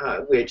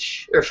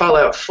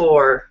 Fallout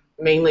 4,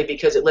 mainly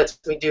because it lets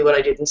me do what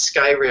I did in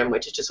Skyrim,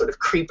 which is just sort of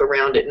creep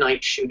around at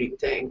night shooting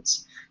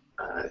things.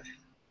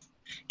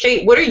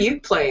 Kate, what are you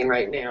playing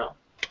right now?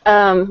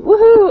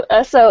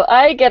 Woohoo! So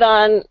I get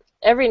on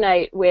every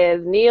night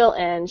with Neil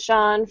and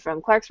Sean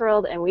from Clark's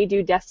World, and we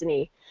do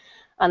Destiny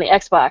on the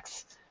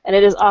Xbox, and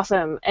it is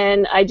awesome.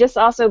 And I just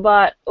also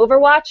bought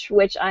Overwatch,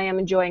 which I am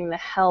enjoying the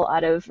hell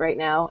out of right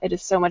now. It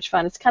is so much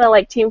fun. It's kind of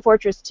like Team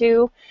Fortress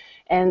 2,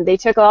 and they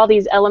took all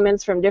these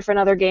elements from different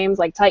other games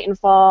like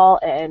Titanfall,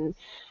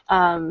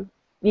 and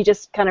you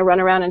just kind of run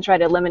around and try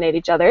to eliminate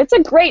each other. It's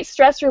a great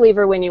stress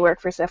reliever when you work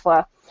for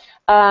SFWA.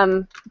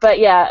 But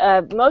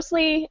yeah,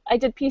 mostly I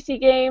did PC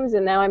games,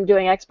 and now I'm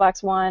doing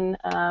Xbox One,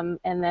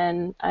 and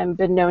then I've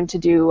been known to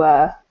do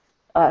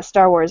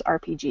Star Wars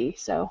RPG,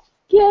 so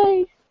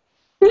yay!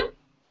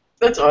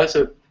 That's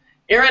awesome.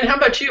 Erin, how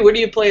about you? What are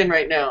you playing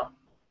right now?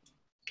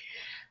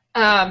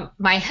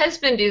 My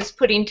husband is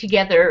putting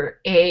together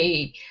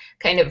a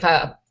kind of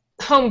a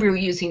homebrew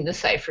using the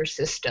Cypher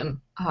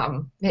system.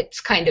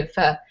 It's kind of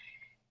a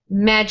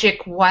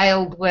Magic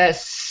Wild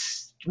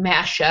West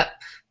mashup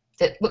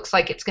that looks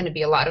like it's going to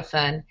be a lot of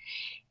fun.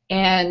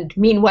 And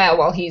meanwhile,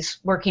 while he's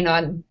working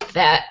on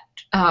that,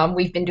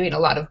 we've been doing a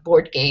lot of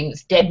board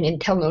games, Dead Men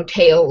Tell No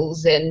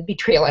Tales and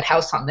Betrayal at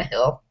House on the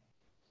Hill.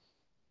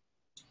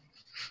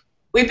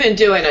 We've been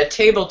doing a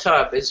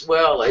tabletop as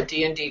well, a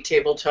D&D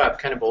tabletop,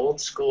 kind of old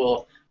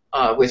school,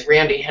 with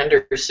Randy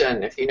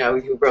Henderson, if you know,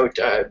 who wrote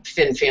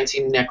Fin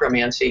Fancy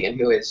Necromancy and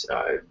who is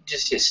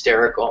just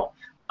hysterical.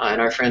 And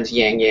our friends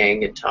Yang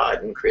Yang and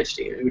Todd and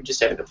Christy, we're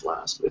just having a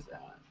blast with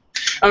that.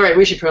 All right,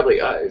 we should probably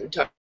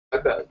talk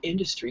about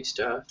industry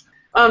stuff.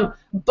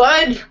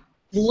 Bud,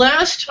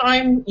 last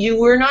time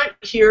you were not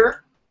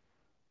here,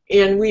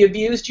 and we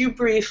abused you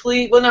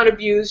briefly. Well, not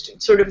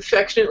abused, sort of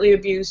affectionately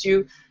abused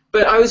you.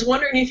 But I was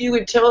wondering if you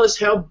would tell us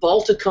how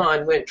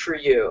Balticon went for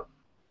you.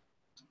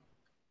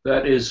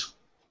 That is,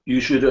 you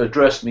should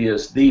address me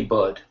as the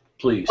Bud,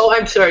 please. Oh,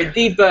 I'm sorry,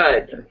 the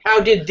Bud. How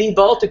did the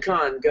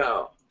Balticon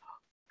go?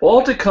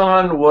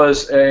 Balticon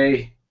was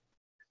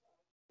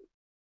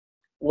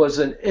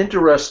an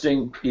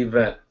interesting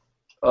event.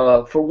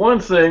 For one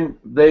thing,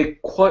 they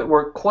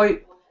were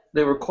quite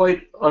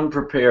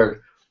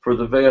unprepared for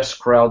the vast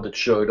crowd that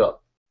showed up.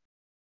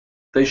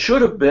 They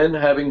should have been,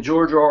 having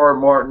George R.R.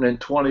 Martin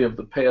and 20 of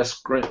the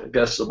past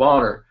guests of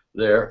honor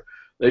there,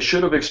 they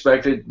should have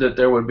expected that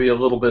there would be a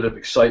little bit of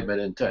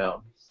excitement in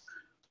town.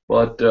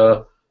 But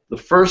the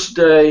first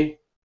day,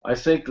 I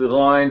think the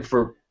line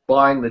for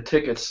buying the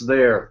tickets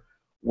there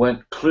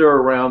went clear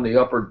around the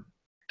upper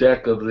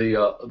deck of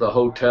the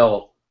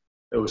hotel.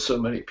 There was so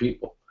many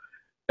people.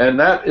 And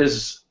that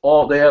is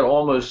all, they had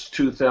almost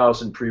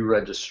 2,000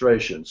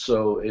 pre-registrations,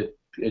 so it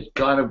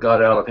kind of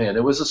got out of hand.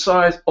 It was a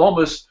size,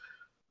 almost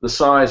the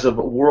size of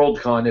a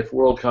Worldcon if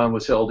Worldcon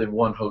was held in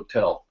one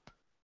hotel,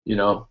 you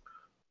know.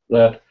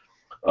 That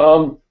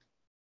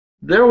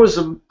there was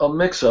a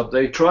mix-up.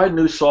 They tried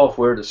new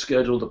software to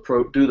schedule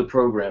do the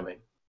programming.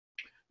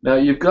 Now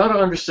you've got to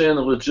understand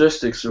the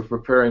logistics of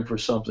preparing for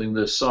something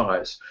this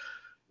size.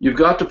 You've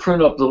got to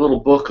print up the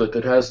little booklet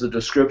that has the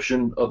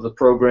description of the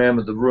program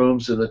and the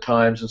rooms and the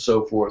times and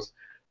so forth.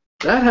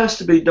 That has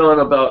to be done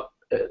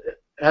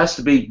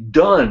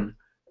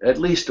at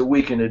least a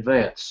week in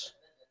advance.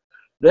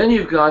 Then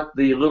you've got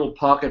the little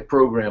pocket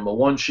program, a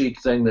one-sheet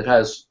thing that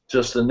has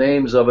just the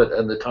names of it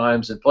and the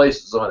times and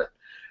places on it.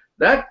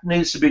 That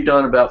needs to be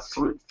done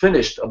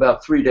finished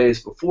about 3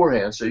 days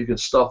beforehand, so you can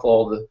stuff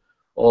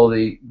all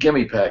the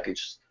gimme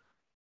packages.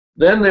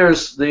 Then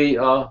there's the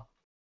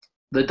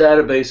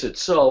database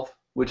itself,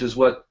 which is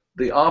what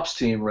the ops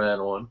team ran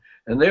on,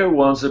 and they're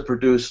ones that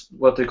produce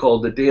what they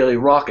call the Daily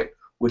Rocket,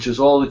 which is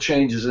all the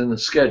changes in the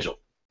schedule.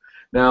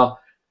 Now,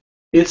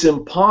 it's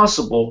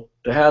impossible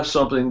to have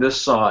something this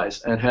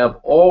size and have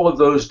all of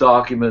those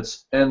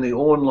documents and the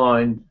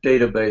online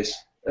database,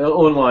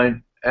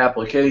 online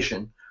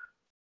application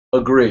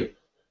agree.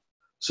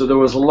 So there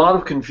was a lot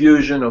of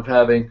confusion of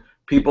having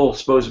people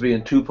supposed to be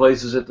in two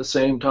places at the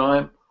same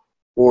time,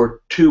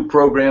 or two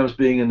programs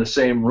being in the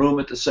same room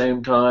at the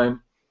same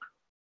time,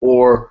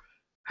 or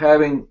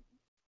having,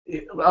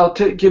 I'll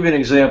give you an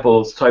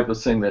example of the type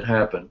of thing that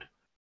happened.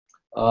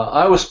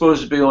 I was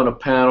supposed to be on a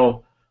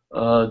panel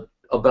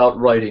about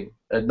writing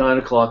at 9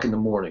 o'clock in the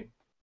morning.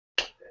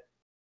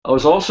 I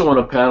was also on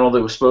a panel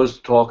that was supposed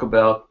to talk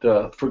about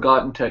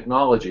forgotten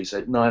technologies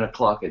at 9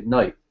 o'clock at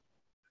night.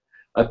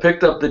 I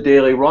picked up the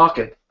Daily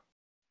Rocket,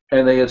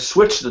 and they had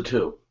switched the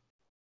two.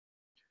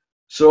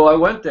 So I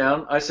went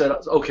down. I said,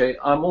 okay,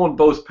 I'm on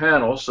both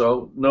panels,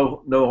 so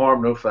no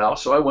harm, no foul.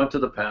 So I went to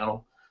the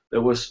panel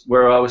that was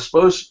where I was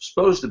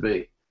supposed to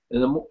be,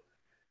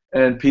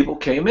 and people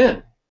came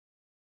in.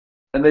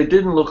 And they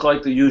didn't look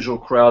like the usual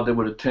crowd that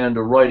would attend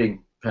a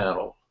writing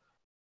panel.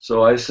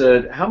 So I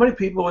said, how many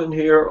people in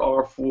here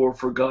are for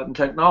forgotten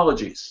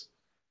technologies?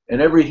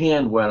 And every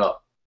hand went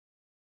up.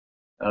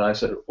 And I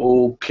said,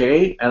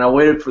 okay. And I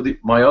waited for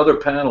my other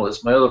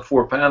panelists, my other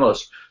 4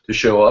 panelists to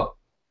show up.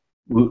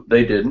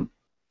 They didn't.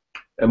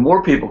 And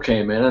more people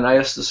came in, and I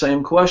asked the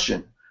same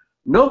question.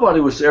 Nobody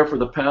was there for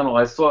the panel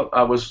I thought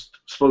I was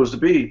supposed to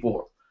be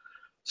for.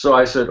 So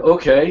I said,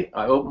 okay.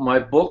 I opened my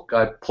book.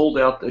 I pulled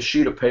out a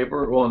sheet of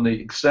paper on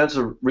the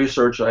extensive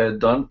research I had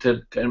done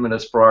 10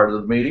 minutes prior to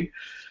the meeting,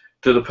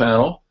 to the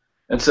panel,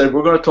 and said,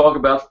 we're going to talk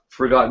about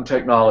forgotten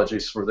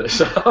technologies for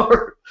this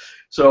hour.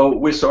 So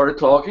we started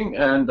talking,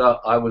 and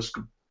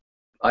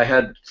I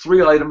had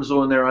 3 items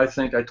on there. I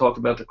think I talked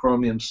about the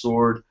chromium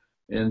sword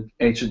in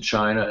ancient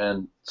China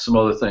and some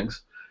other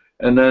things.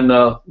 And then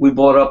we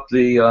brought up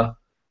the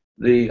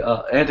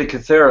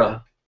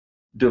Antikythera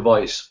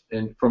device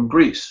from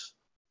Greece.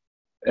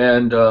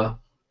 And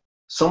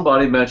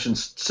somebody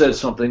said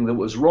something that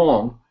was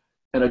wrong,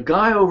 and a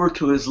guy over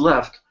to his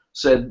left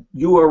said,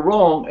 you are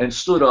wrong, and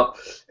stood up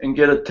and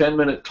get a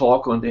 10-minute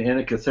talk on the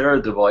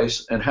Antikythera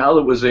device and how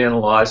it was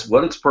analyzed,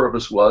 what its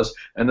purpose was,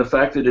 and the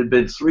fact that it had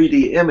been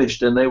 3D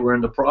imaged and they were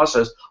in the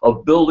process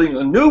of building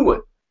a new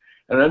one.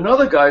 And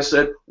another guy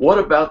said, what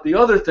about the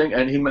other thing?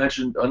 And he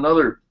mentioned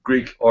another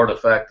Greek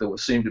artifact that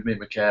seemed to be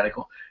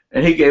mechanical,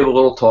 and he gave a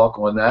little talk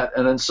on that.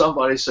 And then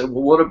somebody said,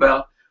 well,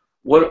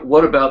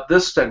 what about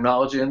this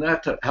technology and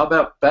that? How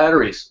about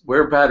batteries?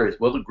 Where are batteries?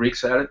 Well, the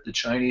Greeks had it, the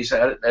Chinese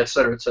had it, et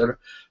cetera, et cetera.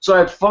 So I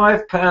had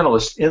 5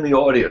 panelists in the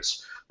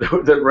audience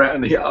that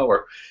ran the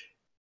hour.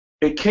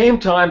 It came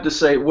time to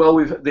say, well,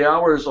 the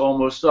hour is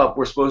almost up.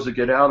 We're supposed to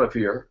get out of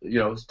here.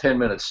 It's 10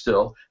 minutes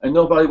still. And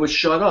nobody would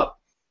shut up.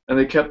 And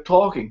they kept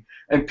talking.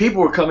 And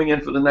people were coming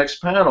in for the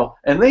next panel,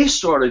 and they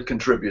started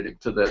contributing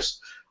to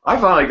this. I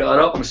finally got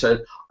up and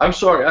said, I'm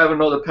sorry, I have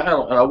another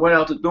panel. And I went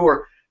out the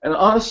door. And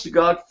honest to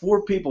God,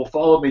 4 people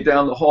followed me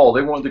down the hall.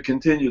 They wanted to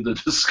continue the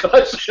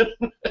discussion.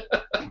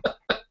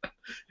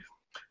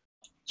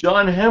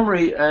 John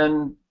Henry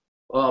and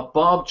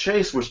Bob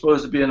Chase were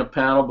supposed to be in a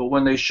panel, but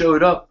when they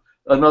showed up,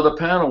 another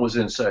panel was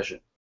in session.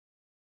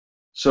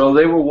 So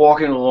they were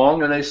walking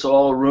along, and they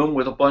saw a room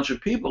with a bunch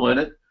of people in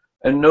it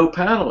and no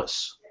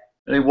panelists.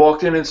 And he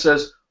walked in and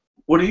says,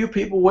 what are you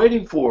people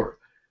waiting for?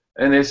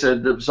 And they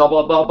said, the blah,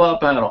 blah, blah, blah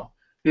panel.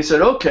 He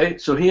said, okay,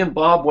 so he and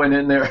Bob went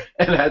in there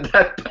and had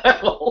that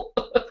panel.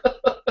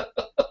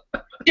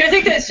 Yeah, I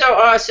think that's so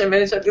awesome.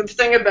 And the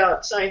thing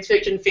about science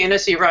fiction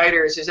fantasy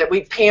writers is that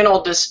we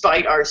panel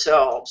despite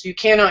ourselves. You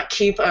cannot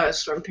keep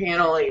us from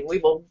paneling. We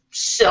will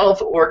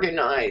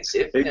self-organize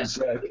if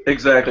necessary.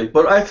 Exactly.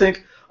 But I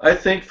think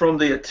from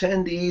the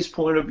attendees'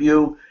 point of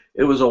view,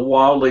 it was a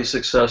wildly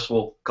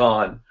successful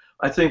con.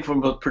 I think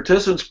from the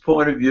participants'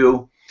 point of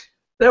view,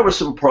 there were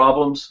some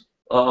problems,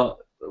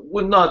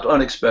 were not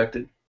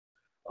unexpected.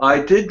 I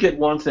did get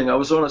one thing. I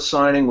was on a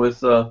signing with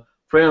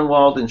Fran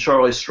Wild and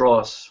Charlie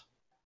Strauss,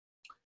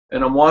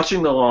 and I'm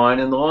watching the line,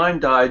 and the line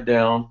died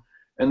down,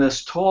 and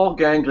this tall,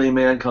 gangly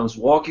man comes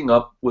walking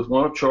up with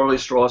one of Charlie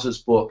Strauss's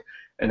book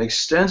and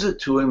extends it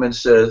to him and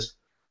says,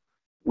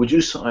 would you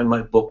sign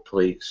my book,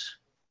 please?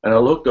 And I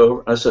looked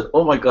over, and I said,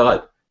 oh, my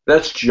God,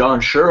 that's John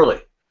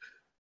Shirley,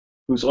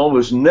 who's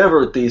almost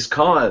never at these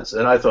cons.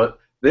 And I thought,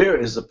 there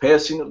is the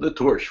passing of the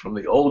torch from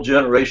the old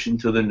generation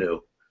to the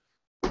new.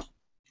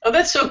 Oh,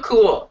 that's so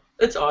cool.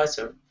 That's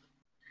awesome.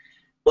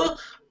 Well,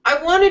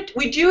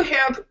 we do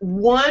have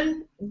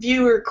one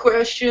viewer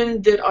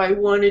question that I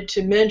wanted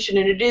to mention,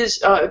 and it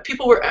is,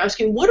 people were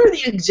asking, what are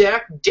the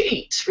exact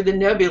dates for the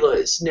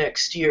nebulas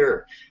next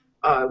year,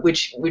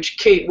 which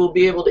Kate will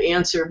be able to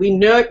answer. We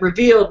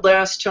revealed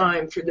last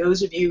time, for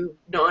those of you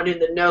not in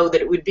the know,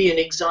 that it would be in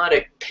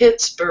exotic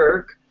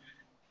Pittsburgh,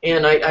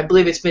 and I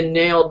believe it's been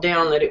nailed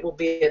down that it will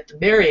be at the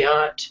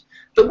Marriott.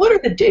 But what are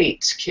the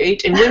dates,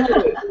 Kate, and when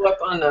will it go up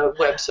on the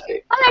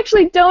website? I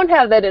actually don't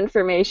have that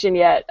information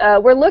yet.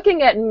 We're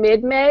looking at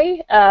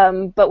mid-May,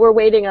 but we're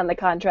waiting on the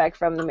contract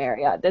from the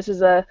Marriott. This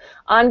is an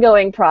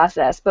ongoing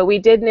process, but we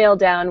did nail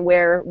down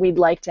where we'd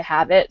like to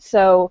have it.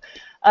 So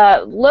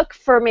look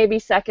for maybe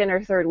 2nd or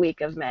 3rd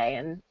week of May,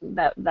 and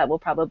that will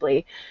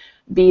probably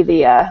be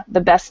the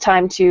best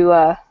time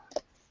to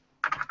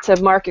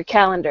mark your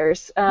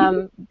calendars.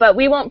 But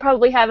we won't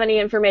probably have any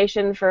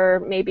information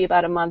for maybe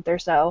about a month or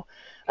so.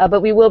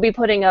 But we will be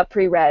putting up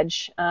pre-reg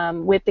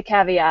with the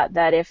caveat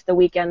that if the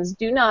weekends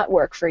do not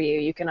work for you,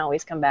 you can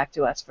always come back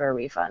to us for a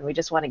refund. We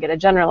just want to get a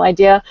general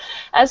idea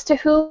as to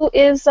who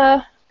is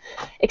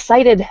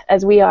excited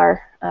as we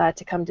are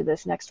to come to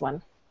this next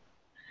one.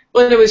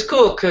 Well, it was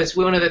cool because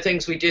one of the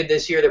things we did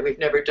this year that we've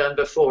never done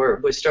before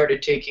was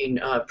started taking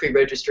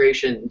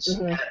pre-registrations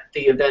at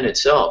the event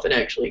itself, and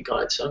actually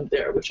got some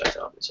there, which I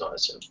thought was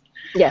awesome.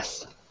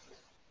 Yes.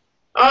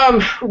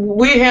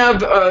 We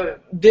have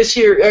this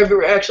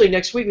year, actually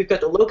next week, we've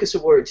got the Locus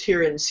Awards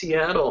here in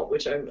Seattle,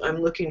 which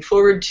I'm looking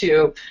forward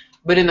to.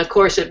 But in the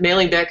course of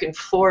mailing back and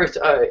forth,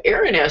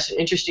 Aaron asked an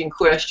interesting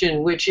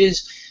question, which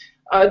is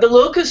the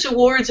Locus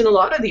Awards and a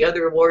lot of the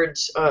other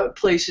awards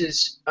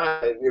places,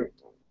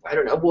 I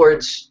don't know,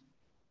 awards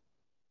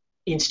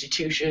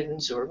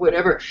institutions or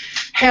whatever,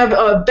 have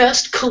a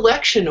Best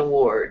Collection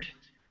Award,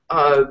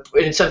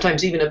 and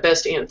sometimes even a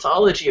Best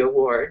Anthology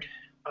Award.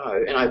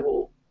 And I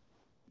will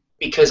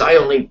because I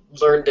only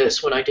learned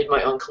this when I did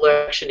my own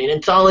collection. An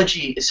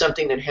anthology is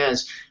something that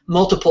has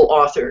multiple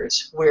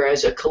authors,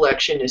 whereas a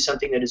collection is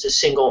something that is a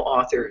single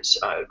author's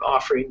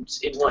offerings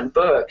in one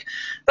book.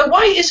 But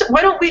why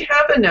don't we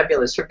have a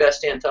Nebulous for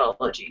Best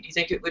Anthology? Do you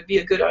think it would be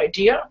a good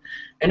idea?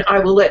 And I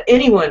will let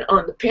anyone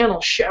on the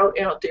panel shout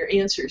out their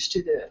answers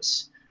to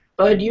this.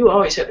 Bud, you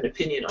always have an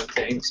opinion on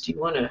things. Do you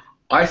want to?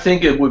 I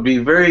think it would be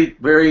very,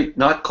 very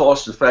not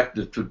cost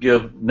effective to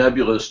give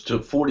Nebulous to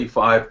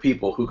 45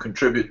 people who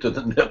contribute to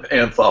the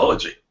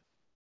anthology.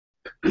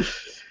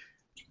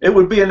 It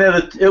would be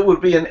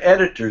an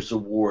editor's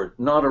award,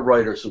 not a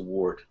writer's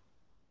award.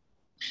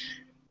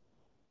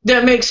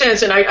 That makes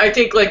sense, and I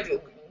think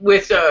like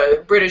with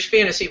British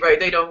fantasy, right?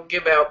 They don't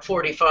give out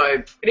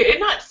 45.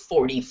 Not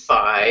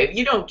 45.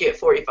 You don't get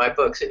 45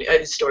 books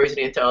and stories in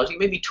the anthology.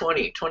 Maybe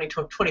 20,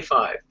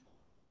 25.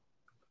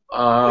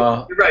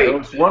 Right. There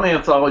was one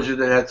anthology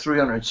that had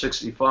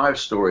 365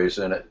 stories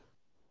in it.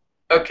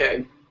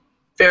 Okay,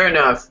 fair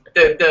enough.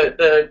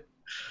 The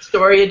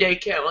story a day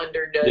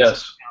calendar does.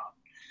 Yes.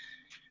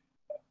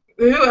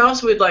 Who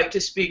else would like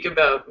to speak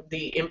about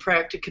the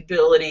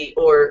impracticability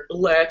or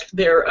lack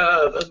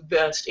thereof of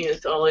Best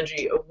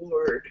Anthology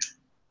Award?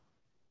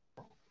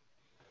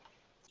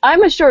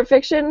 I'm a short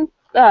fiction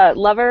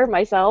lover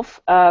myself.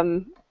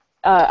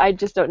 I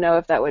just don't know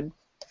if that would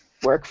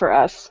work for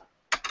us.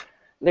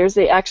 There's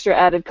the extra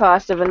added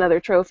cost of another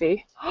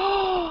trophy.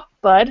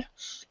 Bud.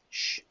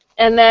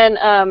 And then,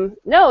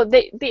 no,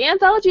 the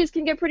anthologies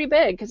can get pretty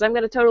big, because I'm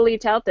going to totally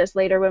tout this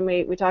later when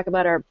we talk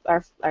about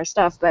our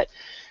stuff, but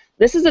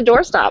this is a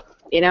doorstop,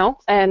 you know,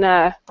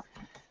 and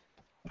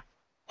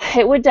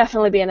it would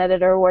definitely be an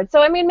editor award.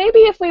 So, I mean, maybe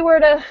if we were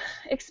to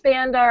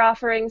expand our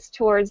offerings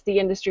towards the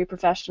industry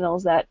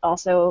professionals that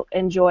also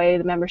enjoy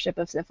the membership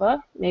of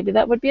SFWA, maybe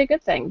that would be a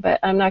good thing, but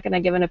I'm not going to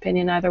give an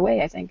opinion either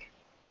way, I think.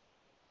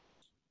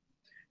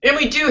 And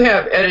we do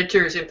have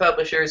editors and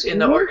publishers in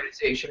the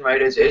organization,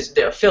 right, as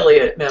the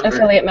affiliate members.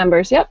 Affiliate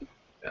members, yep.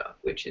 Yeah,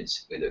 which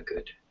is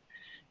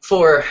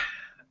for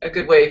a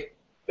good way,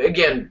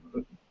 again,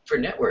 for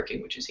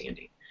networking, which is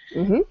handy.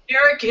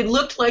 Eric, it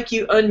looked like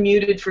you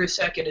unmuted for a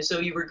second as though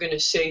you were going to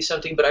say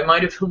something, but I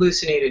might have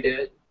hallucinated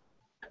it.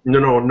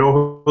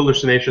 No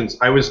hallucinations.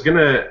 I was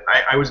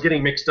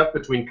getting mixed up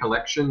between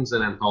collections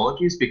and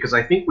anthologies, because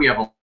I think we have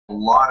a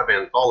lot of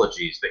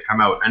anthologies that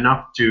come out,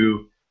 enough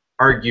to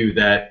argue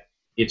that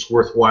it's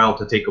worthwhile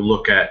to take a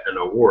look at an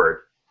award.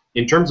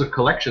 In terms of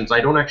collections,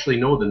 I don't actually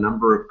know the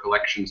number of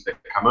collections that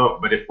come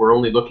out, but if we're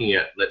only looking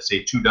at, let's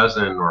say,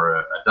 24 or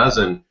a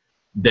dozen,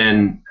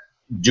 then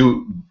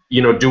do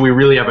we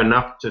really have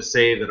enough to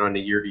say that on a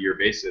year-to-year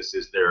basis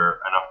is there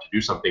enough to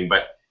do something?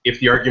 But if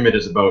the argument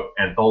is about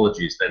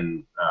anthologies,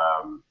 then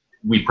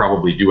we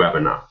probably do have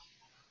enough.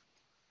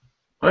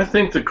 I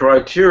think the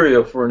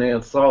criteria for an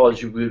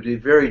anthology would be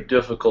very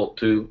difficult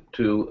to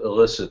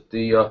elicit.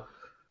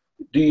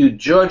 Do you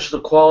judge the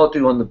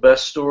quality on the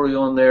best story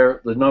on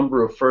there, the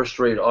number of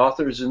first-rate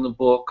authors in the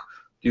book?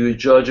 Do you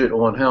judge it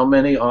on how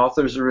many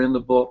authors are in the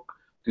book?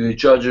 Do you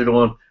judge it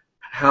on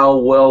how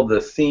well the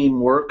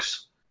theme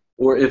works,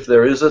 or if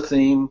there is a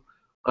theme?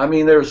 I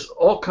mean, there's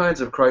all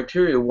kinds of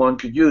criteria one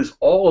could use,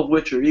 all of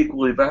which are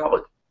equally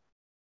valid.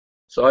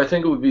 So I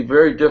think it would be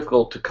very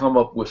difficult to come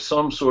up with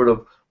some sort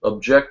of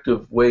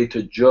objective way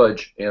to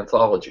judge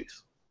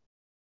anthologies.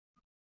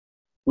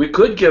 We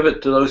could give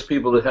it to those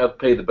people that have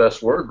paid the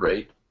best word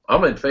rate.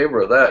 I'm in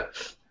favor of that.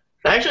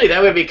 Actually,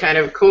 that would be kind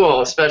of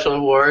cool, a special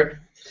award.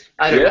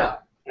 I don't know.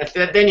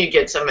 Then you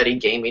get somebody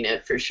gaming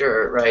it for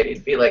sure, right?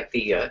 It'd be like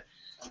the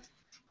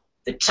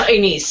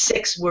tiny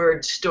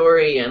 6-word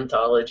story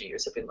anthology or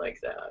something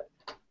like that.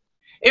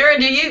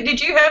 Aaron,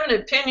 did you have an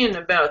opinion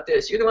about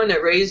this? You're the one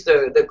that raised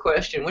the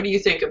question. What do you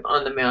think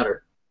on the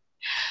matter?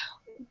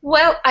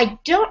 Well, I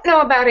don't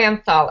know about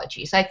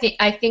anthologies. I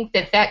think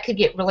that could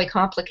get really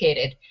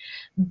complicated.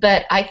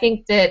 But I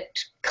think that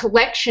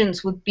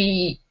collections would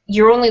be,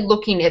 you're only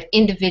looking at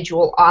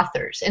individual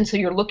authors. And so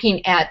you're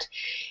looking at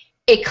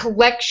a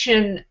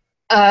collection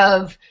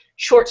of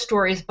short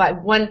stories by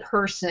one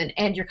person,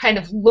 and you're kind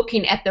of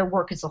looking at their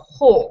work as a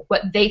whole,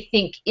 what they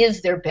think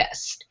is their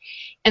best.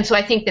 And so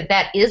I think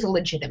that is a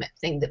legitimate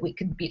thing that we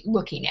could be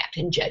looking at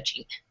and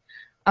judging.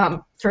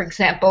 For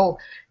example,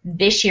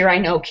 this year I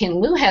know Kin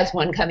Lu has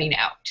one coming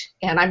out,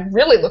 and I'm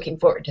really looking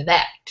forward to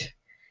that.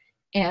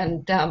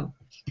 And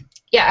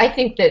yeah, I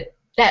think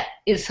that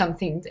is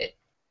something that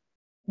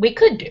we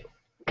could do.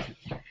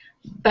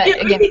 But yeah,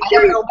 again, I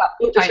don't know about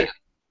the time.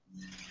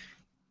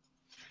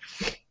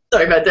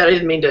 Sorry about that. I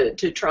didn't mean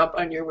to tromp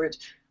on your words.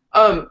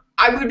 I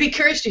would be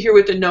curious to hear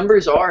what the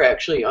numbers are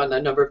actually on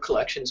the number of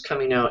collections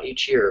coming out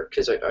each year,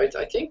 because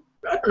I think,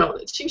 I don't know,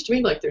 it seems to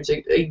me like there's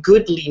a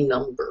goodly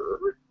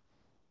number,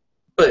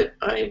 but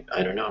I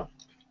don't know.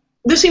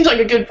 This seems like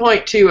a good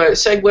point to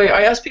segue.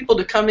 I asked people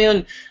to come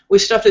in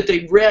with stuff that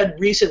they read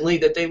recently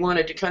that they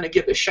wanted to kind of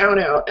give a shout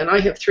out, and I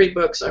have 3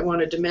 books I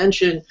wanted to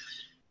mention.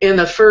 And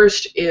the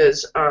first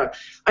is,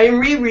 I'm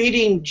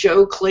rereading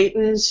Joe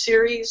Clayton's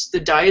series, the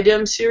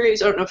Diadem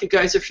series. I don't know if you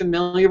guys are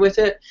familiar with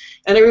it.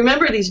 And I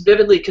remember these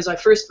vividly because I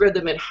first read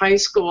them in high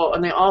school,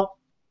 and they all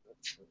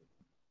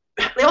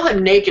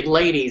had naked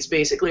ladies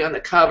basically on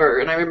the cover.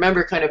 And I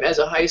remember kind of as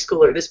a high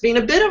schooler this being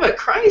a bit of a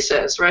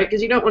crisis, right?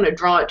 Because you don't want to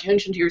draw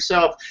attention to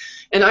yourself.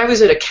 And I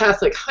was at a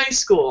Catholic high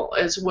school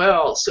as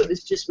well, so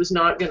this just was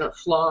not going to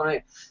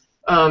fly.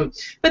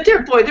 But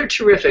they're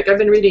terrific. I've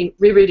been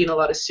rereading a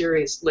lot of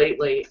series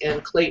lately,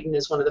 and Clayton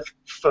is one of the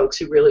folks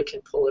who really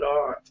can pull it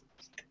off.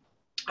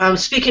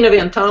 Speaking of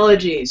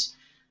anthologies,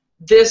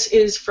 this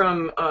is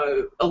from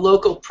a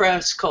local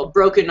press called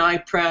Broken Eye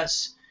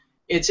Press.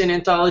 It's an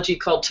anthology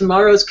called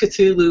Tomorrow's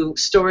Cthulhu,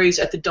 Stories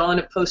at the Dawn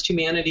of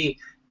Posthumanity,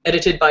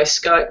 edited by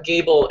Scott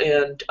Gable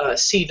and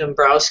C.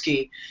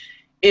 Dombrowski.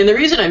 And the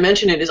reason I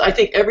mention it is I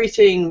think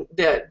everything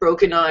that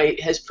Broken Eye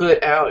has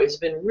put out has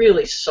been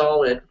really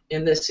solid,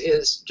 and this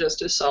is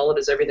just as solid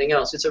as everything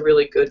else. It's a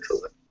really good,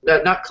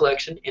 not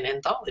collection, an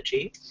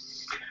anthology.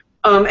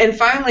 And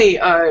finally,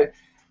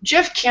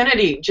 Jeff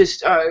Kennedy,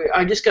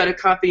 I just got a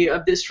copy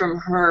of this from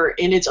her,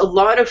 and it's a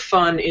lot of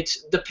fun.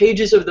 It's The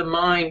Pages of the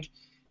Mind,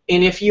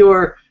 and if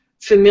you're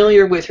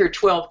familiar with her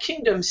 12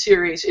 Kingdoms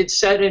series, it's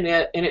set in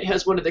it, and it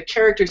has one of the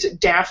characters,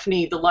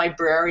 Daphne the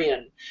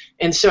librarian,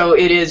 and so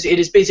it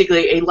is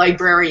basically a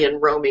librarian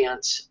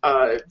romance,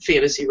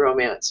 fantasy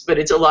romance, but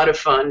it's a lot of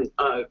fun.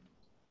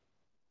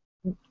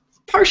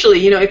 Partially,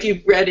 you know, if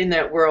you've read in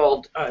that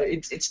world,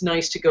 it's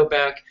nice to go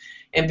back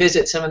and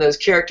visit some of those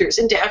characters,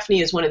 and Daphne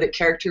is one of the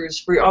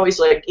characters where you're always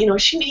like, you know,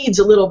 she needs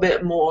a little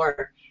bit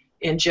more,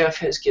 and Jeff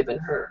has given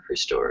her her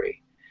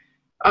story.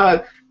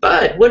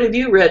 Bud, what have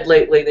you read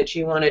lately that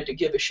you wanted to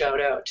give a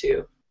shout out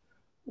to?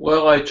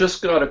 Well, I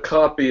just got a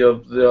copy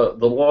of the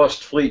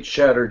Lost Fleet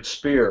Shattered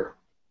Spear,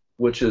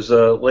 which is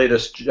a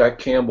latest Jack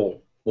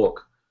Campbell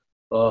book.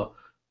 The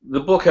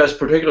book has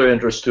particular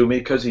interest to me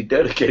because he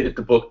dedicated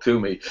the book to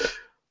me,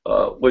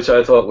 which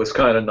I thought was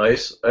kind of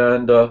nice,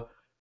 and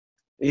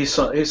he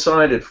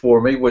signed it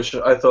for me, which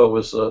I thought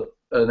was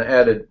an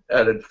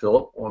added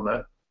fillip on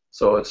that,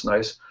 so it's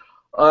nice.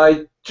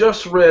 I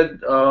just read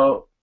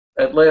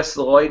At Last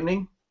the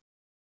Lightning,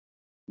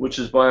 which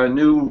is by a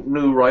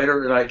new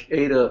writer, and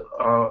Ada,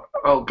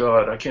 oh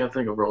God, I can't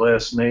think of her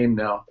last name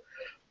now.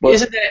 But,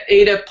 isn't that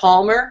Ada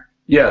Palmer?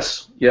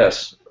 Yes,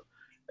 yes.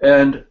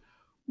 And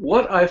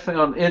what I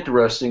found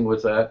interesting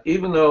with that,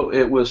 even though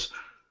it was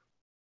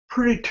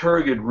pretty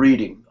turgid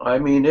reading, I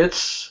mean,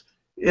 it's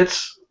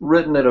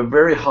written at a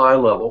very high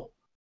level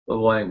of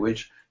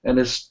language, and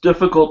it's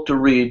difficult to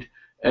read,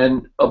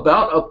 and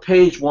about a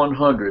page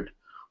 100,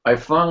 I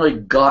finally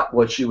got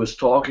what she was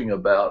talking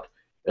about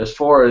as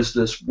far as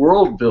this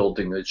world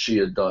building that she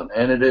had done,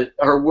 and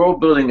her world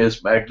building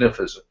is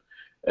magnificent,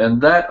 and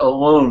that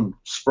alone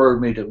spurred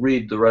me to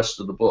read the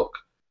rest of the book,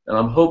 and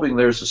I'm hoping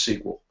there's a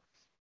sequel.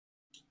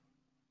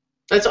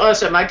 That's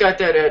awesome. I got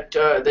that at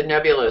the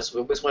Nebulas.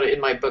 It was one in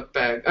my book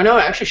bag. Oh no,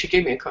 actually, she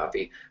gave me a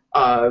copy,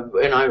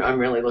 and I'm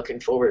really looking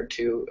forward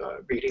to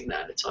reading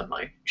that. It's on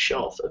my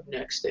shelf of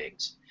next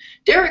things.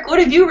 Derek, what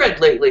have you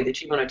read lately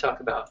that you want to talk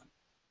about?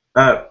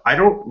 I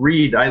don't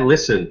read, I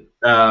listen.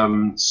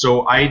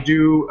 So I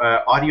do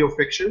audio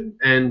fiction,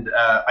 and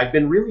I've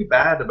been really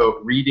bad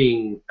about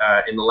reading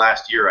in the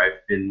last year.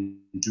 I've been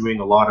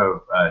doing a lot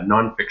of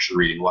nonfiction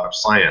reading, a lot of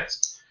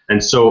science.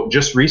 And so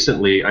just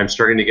recently, I'm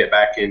starting to get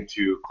back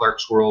into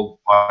Clark's World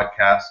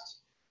podcasts,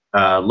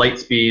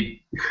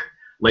 Lightspeed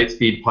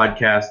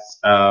podcasts,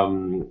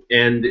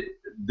 and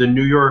the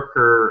New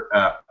Yorker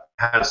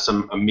has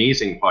some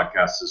amazing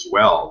podcasts as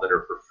well that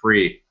are for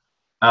free.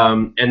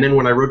 And then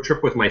when I road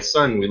trip with my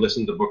son, we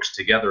listened to books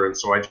together, and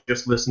so I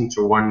just listened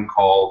to one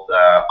called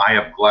Eye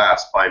of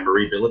Glass by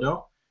Marie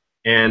Bilodeau,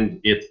 and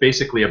it's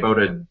basically about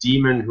a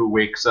demon who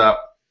wakes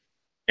up,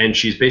 and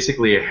she's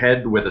basically a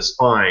head with a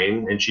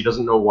spine, and she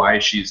doesn't know why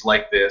she's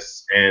like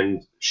this,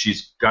 and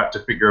she's got to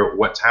figure out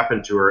what's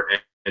happened to her,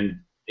 and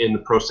in the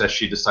process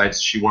she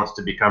decides she wants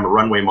to become a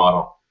runway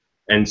model.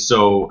 And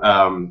so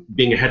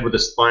being a head with a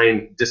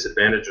spine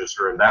disadvantages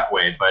her in that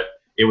way, but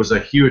it was a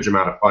huge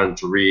amount of fun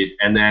to read.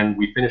 And then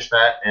we finished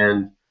that,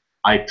 and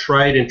I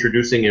tried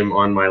introducing him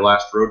on my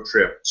last road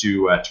trip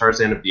to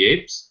Tarzan of the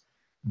Apes,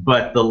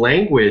 but the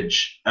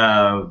language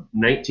of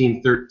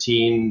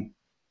 1913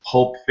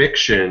 pulp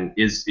fiction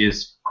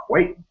is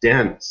quite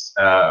dense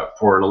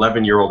for an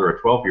 11-year-old or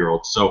a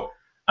 12-year-old. So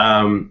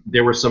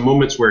there were some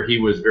moments where he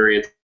was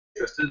very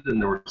interested,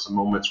 and there were some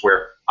moments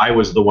where I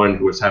was the one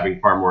who was having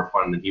far more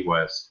fun than he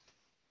was.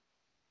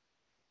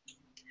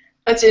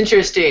 That's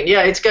interesting.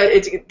 Yeah, it's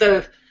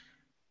the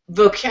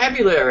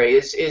vocabulary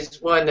is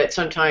one that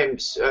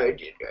sometimes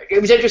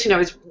it was interesting. I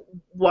was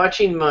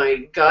watching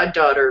my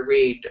goddaughter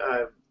read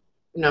a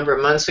number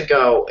of months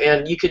ago,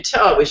 and you could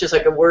tell it was just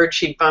like a word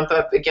she'd bump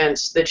up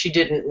against that she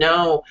didn't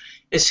know.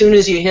 As soon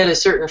as you hit a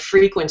certain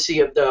frequency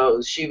of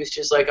those, she was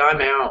just like,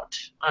 I'm out.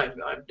 I'm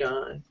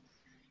done.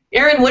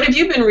 Erin, what have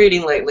you been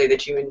reading lately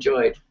that you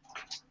enjoyed?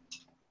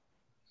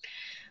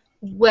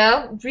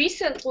 Well,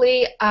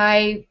 recently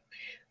I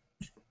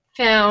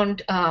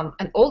found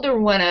an older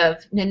one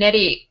of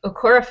Nanette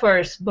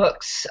Okorafor's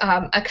books,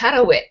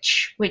 Akata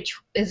Witch, which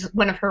is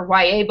one of her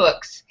YA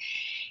books.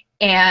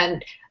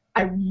 And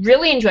I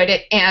really enjoyed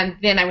it, and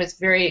then I was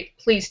very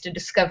pleased to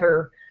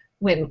discover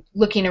when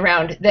looking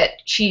around that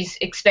she's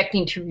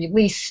expecting to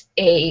release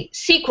a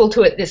sequel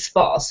to it this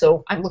fall,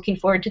 so I'm looking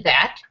forward to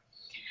that.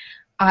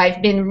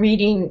 I've been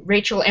reading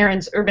Rachel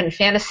Aaron's urban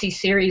fantasy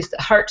series, The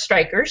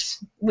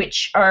Heartstrikers,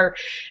 which are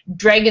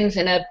dragons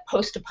in a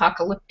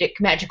post-apocalyptic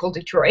magical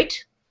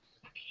Detroit.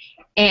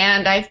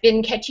 And I've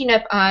been catching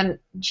up on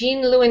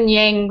Jean Luen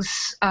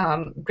Yang's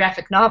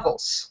graphic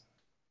novels.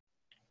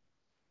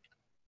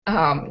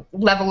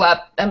 Level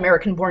Up,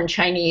 American-Born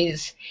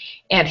Chinese,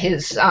 and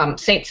his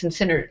Saints and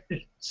Sinners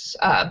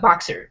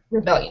Boxer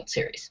Rebellion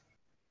series.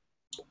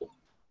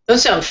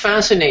 Those sound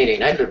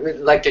fascinating. I'd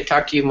like to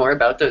talk to you more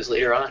about those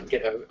later on,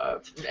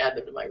 add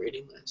them to my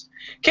reading list.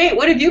 Kate,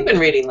 what have you been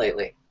reading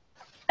lately?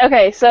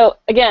 Okay, so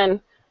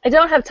again, I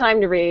don't have time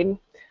to read.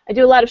 I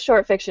do a lot of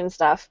short fiction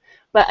stuff,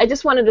 but I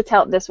just wanted to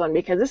tout this one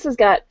because this has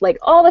got like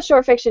all the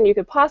short fiction you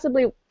could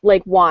possibly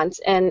like want,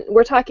 and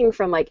we're talking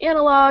from like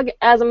Analog,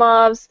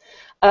 Asimov's.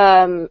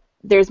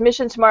 There's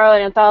Mission Tomorrow,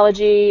 an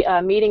anthology,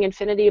 Meeting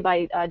Infinity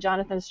by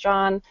Jonathan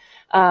Strahan.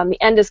 The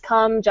End Has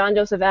Come, John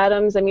Joseph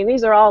Adams. I mean,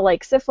 these are all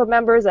like SFWA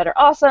members that are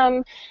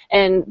awesome,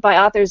 and by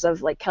authors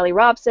of like Kelly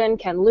Robson,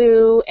 Ken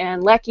Liu, Ann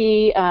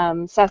Leckie,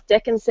 Seth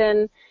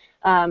Dickinson.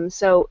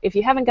 So if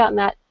you haven't gotten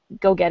that,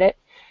 go get it.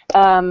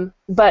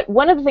 But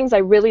one of the things I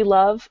really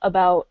love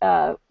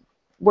about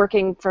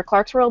working for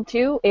Clarkesworld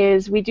too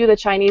is we do the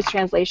Chinese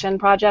translation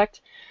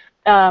project,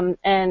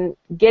 and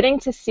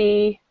getting to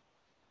see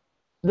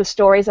the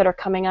stories that are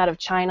coming out of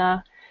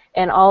China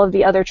and all of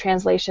the other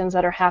translations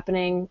that are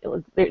happening.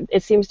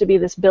 It seems to be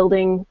this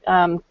building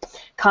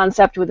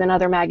concept within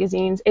other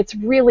magazines. It's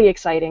really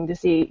exciting to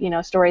see, you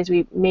know, stories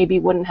we maybe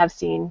wouldn't have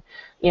seen,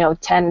 you know,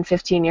 10,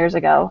 15 years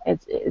ago.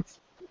 It's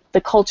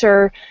the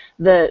culture,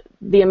 the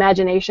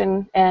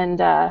imagination,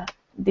 and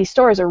these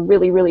stories are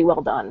really, really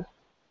well done.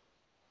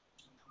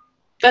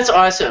 That's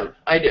awesome.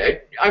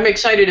 I'm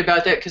excited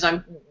about that because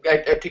I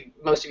think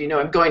most of you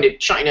know I'm going to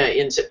China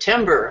in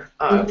September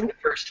for the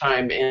first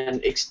time,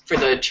 and for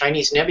the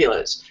Chinese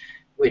nebulas,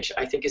 which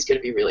I think is going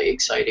to be really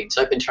exciting.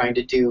 So I've been trying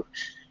to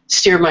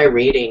steer my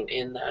reading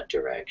in that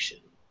direction.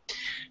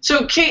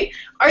 So Kate,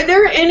 are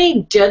there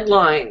any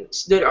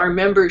deadlines that our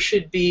members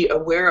should be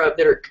aware of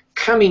that are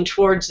coming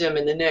towards them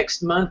in the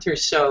next month or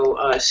so,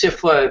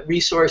 SFWA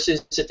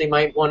resources that they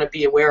might want to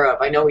be aware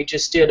of? I know we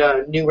just did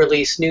a new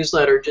release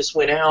newsletter, just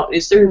went out.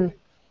 Is there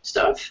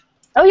stuff?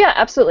 Oh yeah,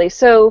 absolutely.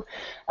 So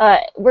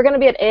we're going to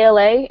be at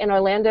ALA in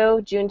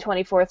Orlando, June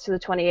 24th to the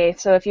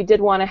 28th. So if you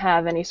did want to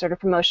have any sort of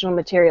promotional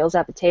materials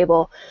at the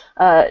table,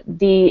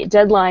 the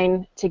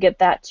deadline to get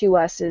that to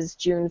us is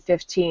June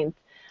 15th.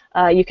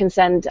 You can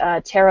send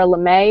Tara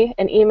LeMay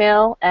an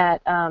email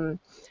at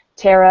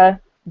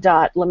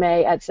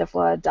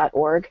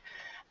tara.lemay@sfwa.org.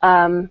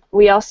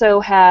 We also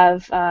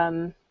have,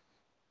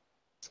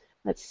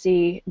 let's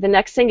see, the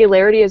next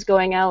Singularity is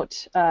going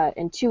out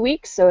in 2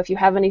 weeks, so if you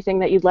have anything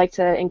that you'd like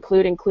to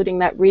include, including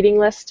that reading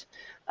list,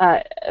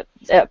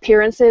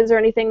 appearances or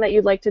anything that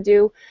you'd like to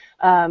do,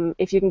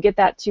 if you can get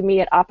that to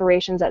me at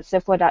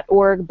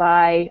operations@sfwa.org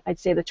by, I'd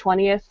say, the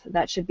 20th,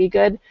 that should be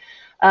good.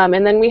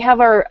 And then we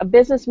have our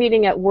business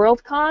meeting at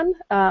Worldcon,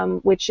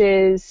 which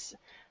is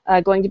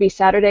going to be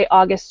Saturday,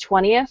 August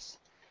 20th.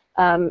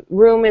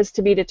 Room is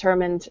to be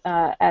determined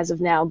as of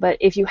now, but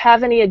if you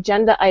have any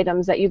agenda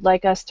items that you'd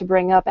like us to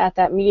bring up at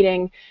that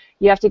meeting,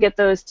 you have to get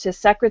those to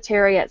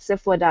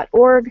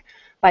secretary@sfwa.org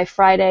by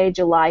Friday,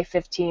 July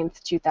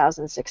 15th,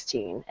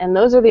 2016. And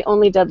those are the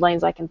only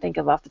deadlines I can think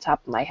of off the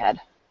top of my head.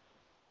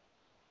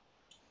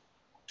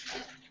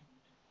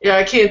 Yeah,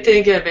 I can't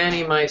think of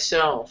any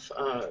myself,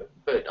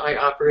 but I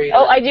operate...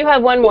 Oh, I do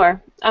have one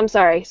more. I'm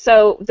sorry.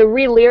 So the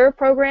Relear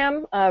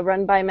program,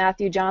 run by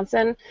Matthew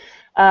Johnson,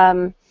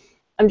 I'm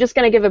just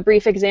going to give a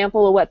brief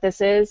example of what this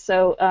is.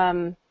 So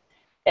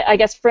I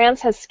guess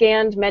France has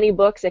scanned many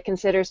books it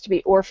considers to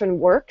be orphan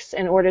works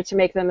in order to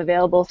make them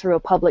available through a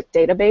public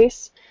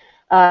database.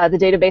 The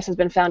database has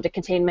been found to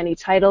contain many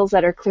titles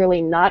that are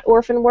clearly not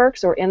orphan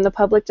works or in the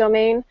public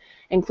domain,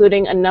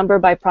 including a number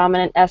by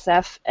prominent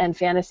SF and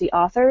fantasy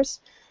authors.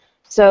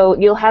 So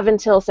you'll have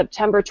until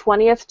September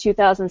 20th,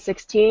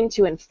 2016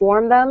 to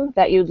inform them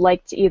that you'd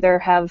like to either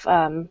have,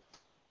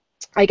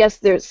 I guess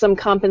there's some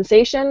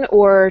compensation,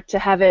 or to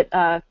have it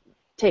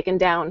taken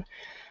down.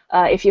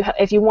 If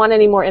you want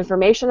any more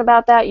information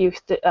about that, you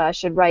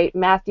should write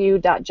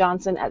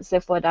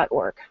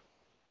matthew.johnson@sfwa.org.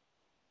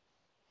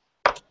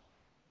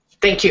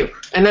 Thank you.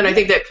 And then I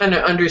think that kind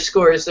of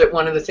underscores that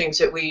one of the things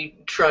that we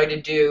try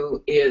to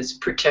do is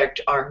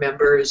protect our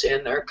members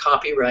and their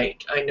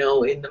copyright. I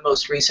know in the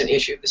most recent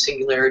issue of the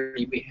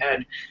Singularity we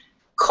had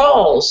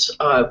calls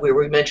where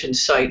we mentioned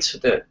sites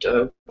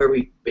that where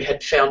we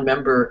had found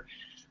member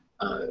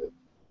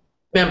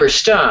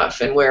stuff,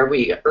 and where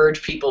we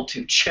urge people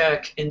to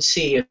check and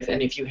see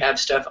if you have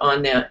stuff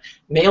on that,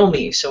 mail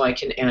me so I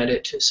can add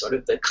it to sort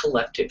of the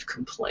collective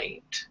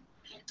complaint.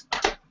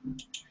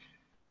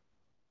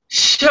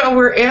 So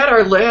we're at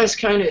our last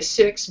kind of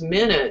 6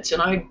 minutes,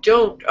 and I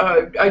don't.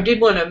 I did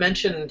want to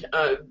mention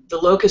the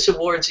Locus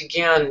Awards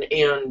again,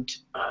 and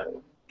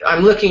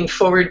I'm looking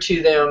forward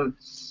to them.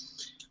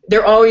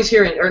 They're always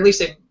here, or at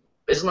least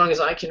as long as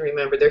I can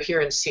remember, they're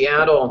here in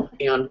Seattle.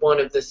 And one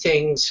of the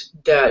things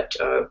that,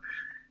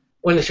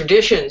 one of the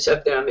traditions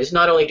of them is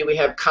not only do we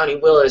have Connie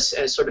Willis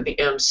as sort of the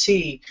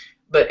MC,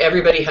 but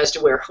everybody has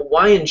to wear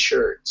Hawaiian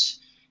shirts.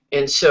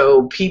 And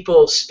so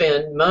people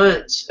spend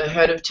months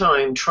ahead of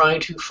time trying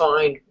to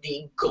find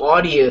the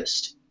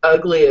gaudiest,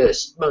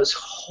 ugliest, most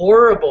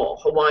horrible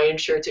Hawaiian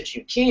shirts that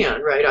you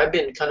can, right? I've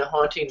been kind of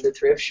haunting the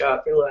thrift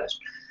shop for the last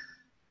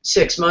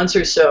 6 months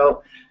or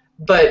so.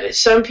 But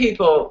some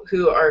people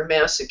who are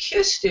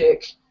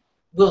masochistic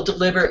will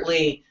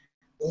deliberately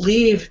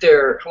leave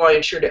their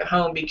Hawaiian shirt at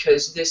home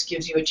because this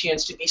gives you a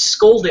chance to be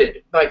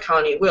scolded by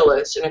Connie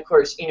Willis. And of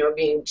course, you know,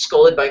 being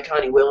scolded by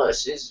Connie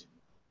Willis is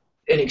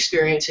an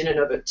experience in and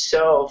of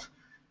itself.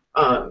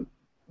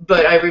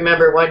 But I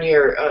remember one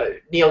year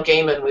Neil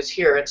Gaiman was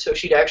here, and so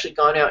she'd actually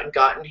gone out and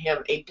gotten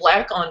him a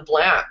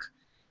black-on-black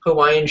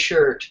Hawaiian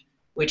shirt,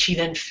 which he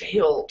then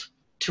failed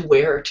to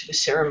wear to the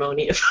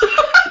ceremony, if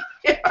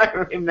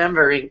I'm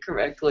remembering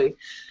correctly.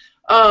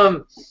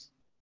 Are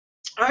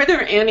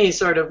there any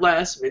sort of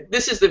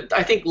this is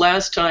I think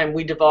last time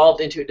we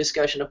devolved into a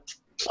discussion of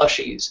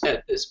plushies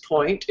at this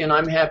point, and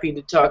I'm happy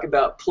to talk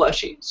about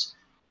plushies.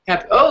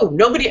 Oh,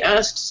 nobody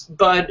asked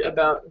Bud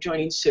about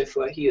joining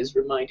SFWA. He is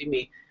reminding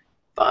me.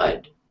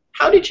 Bud,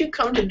 how did you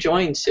come to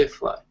join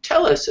SFWA?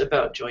 Tell us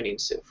about joining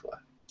SFWA.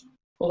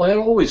 Well, I've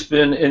always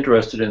been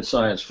interested in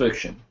science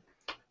fiction,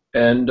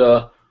 and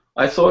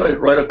I thought I'd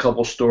write a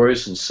couple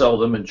stories and sell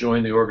them and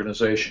join the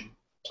organization.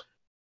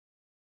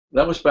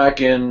 That was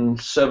back in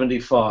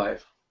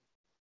 '75,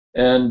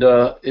 and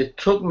it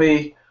took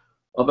me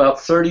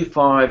about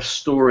 35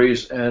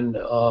 stories and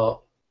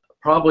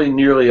probably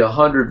nearly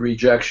 100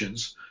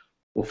 rejections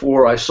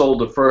before I sold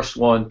the first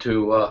one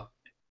to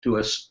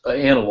an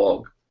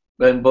analog.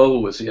 Ben Bowe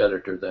was the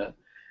editor then.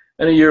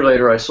 And a year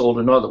later, I sold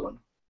another one.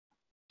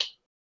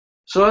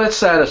 So that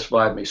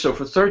satisfied me. So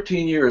for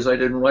 13 years, I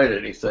didn't write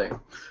anything.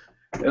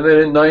 And then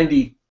in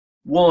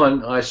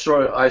 '91, I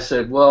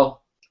said,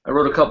 well, I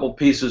wrote a couple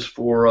pieces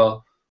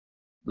for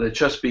the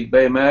Chesapeake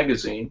Bay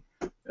magazine,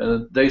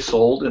 and they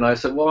sold. And I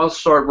said, well, I'll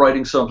start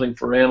writing something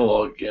for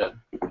analog again.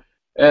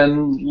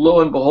 And lo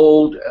and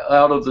behold,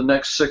 out of the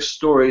next 6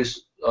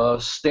 stories,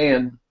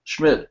 Stan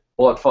Schmidt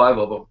bought 5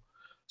 of them.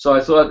 So I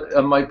thought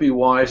it might be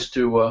wise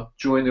to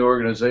join the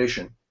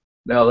organization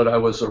now that I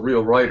was a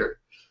real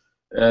writer.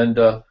 And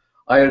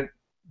I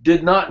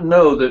did not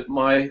know that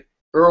my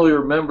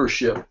earlier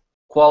membership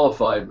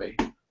qualified me.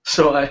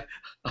 So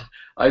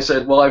I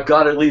said, well, I've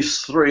got at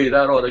least 3.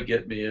 That ought to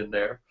get me in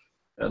there.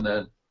 And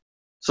then,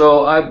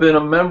 so I've been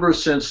a member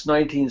since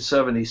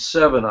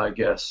 1977, I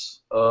guess,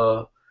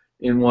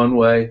 in one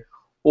way.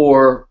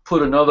 Or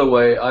put another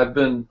way, I've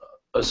been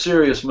a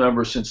serious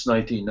member since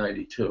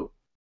 1992.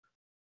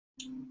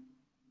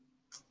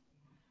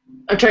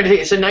 I'm trying to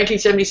think. So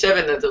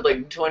 1977, that's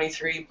like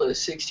 23 plus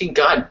 16.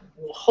 God,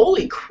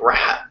 holy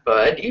crap,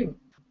 Bud. You've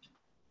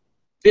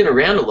been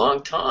around a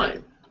long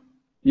time.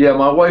 Yeah,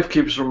 my wife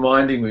keeps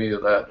reminding me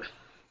of that.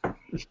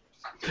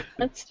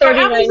 That's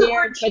 39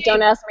 years, but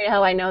don't ask me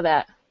how I know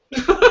that.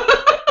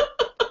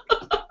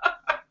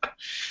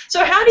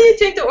 So how do you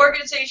think the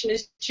organization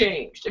has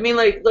changed? I mean,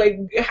 like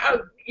how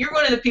you're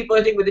one of the people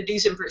I think with a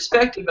decent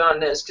perspective on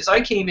this, because I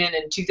came in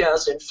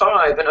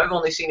 2005, and I've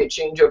only seen it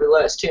change over the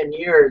last 10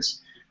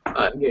 years.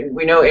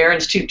 We know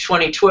Aaron's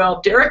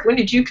 2012. Derek, when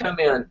did you come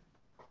in?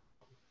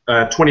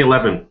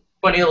 2011.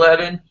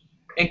 2011.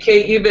 And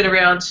Kate, you've been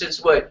around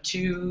since what?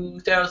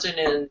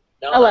 2009.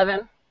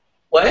 11.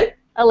 What?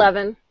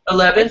 11.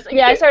 11.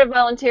 Yeah, I started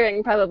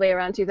volunteering probably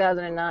around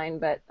 2009,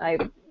 but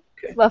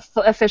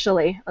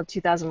officially of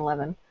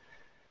 2011.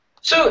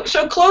 So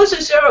close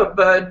us out,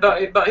 Bud,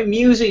 by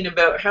musing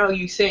about how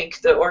you think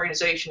the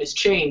organization has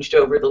changed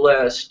over the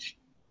last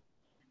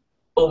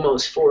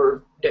almost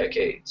 4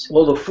 decades.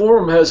 Well, the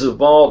forum has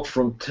evolved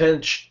from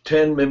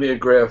 10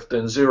 mimeographed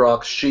and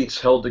Xerox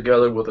sheets held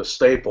together with a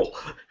staple.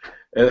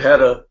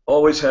 It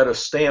always had a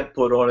stamp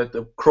put on it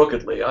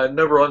crookedly. I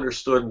never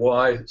understood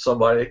why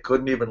somebody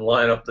couldn't even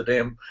line up the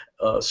damn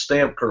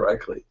stamp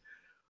correctly.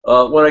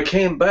 When I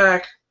came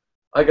back,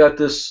 I got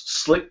this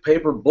slick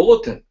paper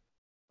bulletin.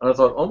 And I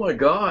thought, oh my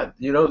God,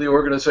 you know, the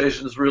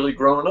organization has really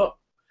grown up.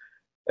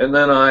 And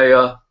then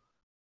I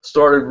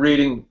started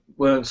reading,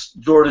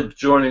 started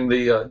joining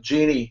the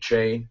Genie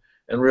chain,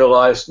 and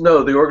realized,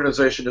 no, the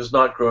organization has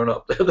not grown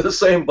up. They're the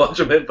same bunch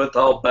of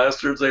infantile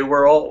bastards they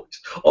were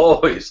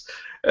always.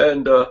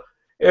 And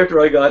after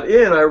I got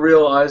in, I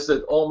realized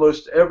that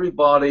almost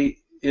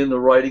everybody in the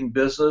writing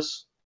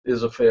business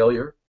is a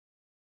failure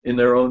in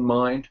their own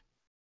mind,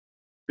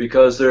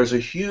 because there's a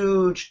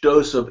huge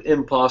dose of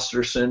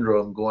imposter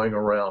syndrome going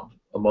around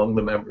among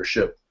the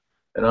membership.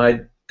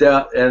 And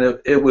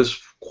it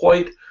was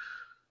quite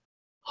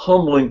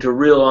humbling to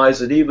realize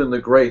that even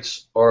the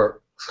greats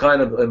are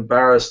kind of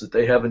embarrassed that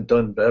they haven't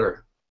done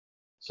better.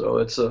 So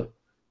it's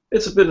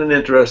it's been an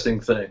interesting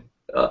thing.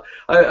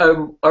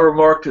 I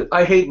remarked it.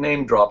 I hate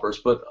name droppers,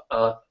 but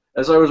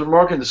as I was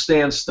remarking to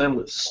Stan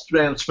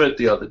Smith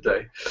the other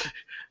day,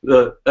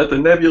 at the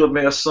Nebula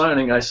mass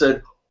signing, I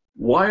said,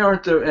 "Why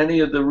aren't there any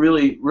of the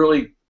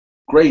really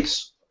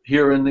greats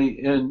here in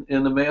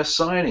the mass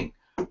signing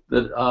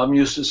that I'm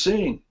used to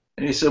seeing?"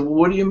 And he said, "Well,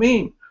 what do you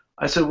mean?"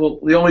 I said, "Well,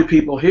 the only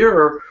people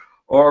here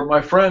are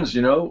my friends,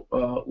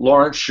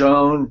 Lawrence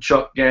Schoen,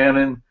 Chuck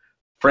Gannon,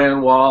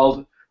 Fran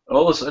Wild."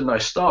 All of a sudden, I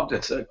stopped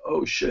and said,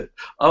 "Oh shit!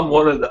 I'm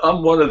one of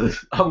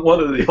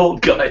the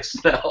old guys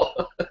now."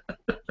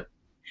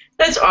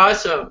 That's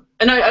awesome.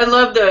 And I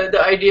love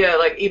the idea,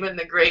 like, even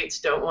the greats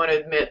don't want to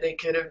admit they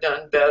could have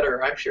done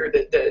better. I'm sure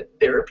that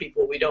there are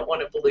people we don't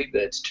want to believe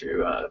that's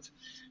true of.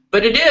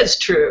 But it is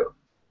true.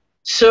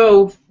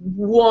 So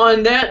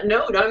on that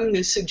note, I'm going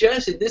to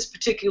suggest that this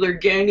particular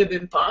gang of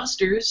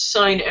imposters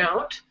sign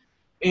out,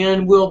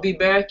 and we'll be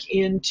back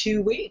in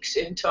 2 weeks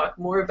and talk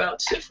more about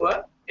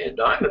SFWA. And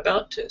I'm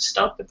about to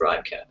stop the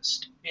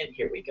broadcast. And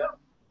here we go.